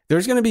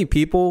there's going to be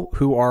people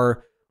who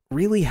are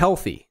really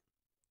healthy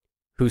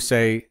who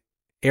say,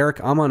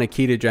 Eric, I'm on a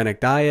ketogenic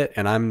diet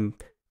and I'm,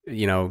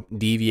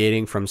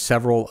 deviating from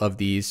several of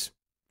these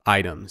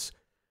items,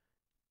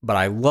 but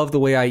I love the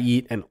way I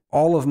eat and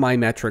all of my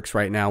metrics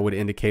right now would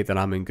indicate that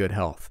I'm in good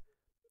health.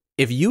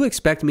 If you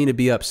expect me to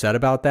be upset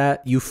about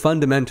that, you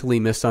fundamentally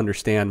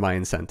misunderstand my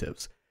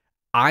incentives.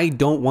 I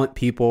don't want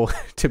people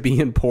to be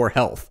in poor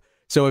health.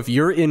 So if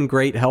you're in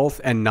great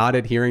health and not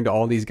adhering to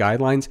all these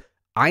guidelines,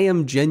 I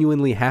am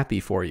genuinely happy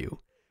for you.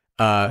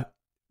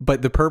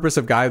 But the purpose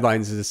of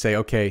guidelines is to say,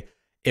 okay,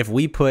 if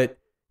we put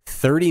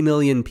 30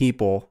 million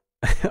people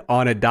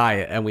on a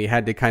diet and we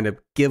had to kind of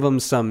give them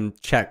some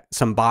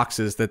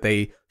boxes that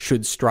they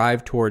should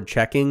strive toward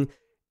checking,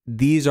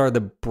 these are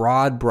the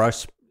broad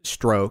brush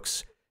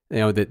strokes,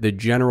 the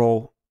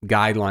general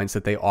guidelines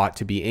that they ought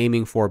to be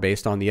aiming for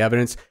based on the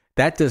evidence.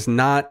 That does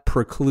not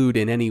preclude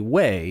in any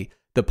way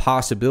the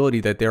possibility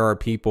that there are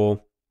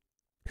people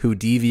who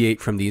deviate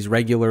from these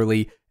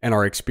regularly and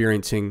are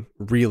experiencing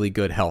really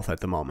good health at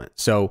the moment.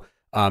 So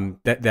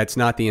that's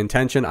not the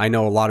intention. I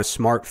know a lot of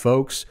smart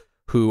folks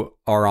who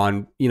are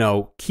on,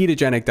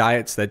 ketogenic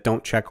diets that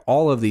don't check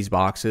all of these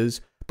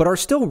boxes, but are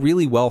still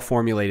really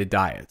well-formulated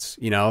diets.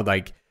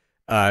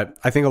 I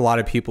think a lot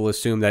of people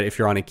assume that if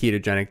you're on a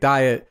ketogenic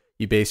diet,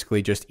 you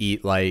basically just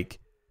eat like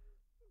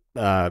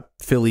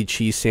Philly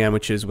cheese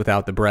sandwiches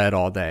without the bread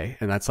all day.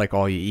 And that's like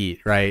all you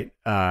eat, right?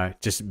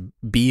 Just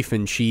beef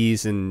and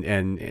cheese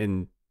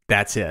and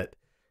that's it.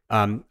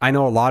 I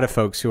know a lot of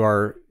folks who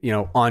are,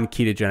 on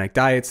ketogenic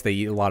diets. They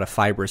eat a lot of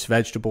fibrous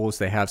vegetables.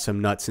 They have some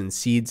nuts and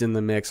seeds in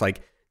the mix.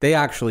 Like they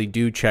actually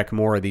do check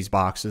more of these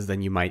boxes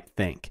than you might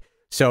think.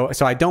 So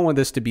I don't want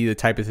this to be the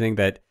type of thing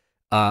that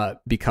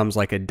becomes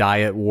like a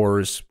diet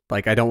wars.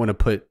 Like I don't want to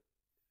put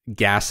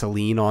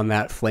gasoline on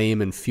that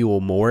flame and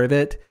fuel more of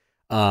it.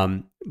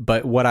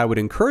 But what I would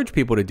encourage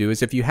people to do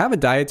is if you have a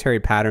dietary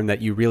pattern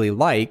that you really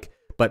like,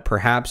 but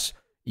perhaps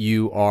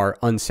you are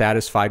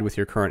unsatisfied with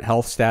your current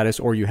health status,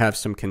 or you have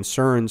some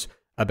concerns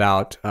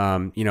about,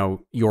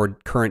 your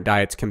current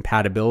diet's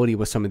compatibility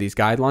with some of these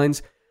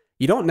guidelines,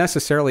 you don't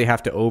necessarily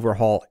have to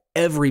overhaul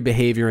every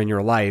behavior in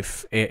your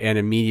life and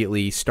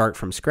immediately start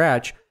from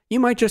scratch. you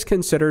might just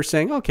consider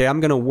saying, okay,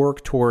 I'm going to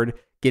work toward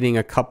getting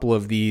a couple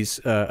of these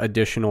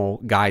additional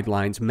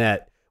guidelines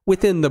met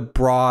within the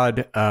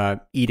broad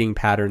eating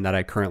pattern that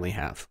I currently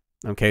have.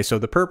 Okay, so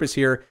the purpose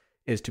here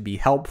is to be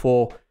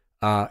helpful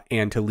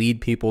and to lead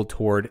people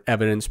toward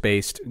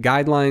evidence-based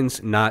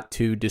guidelines, not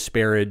to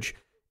disparage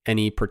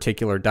any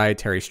particular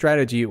dietary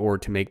strategy or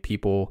to make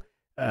people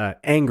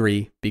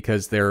angry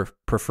because their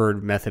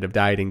preferred method of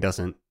dieting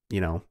doesn't,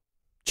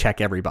 check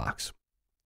every box.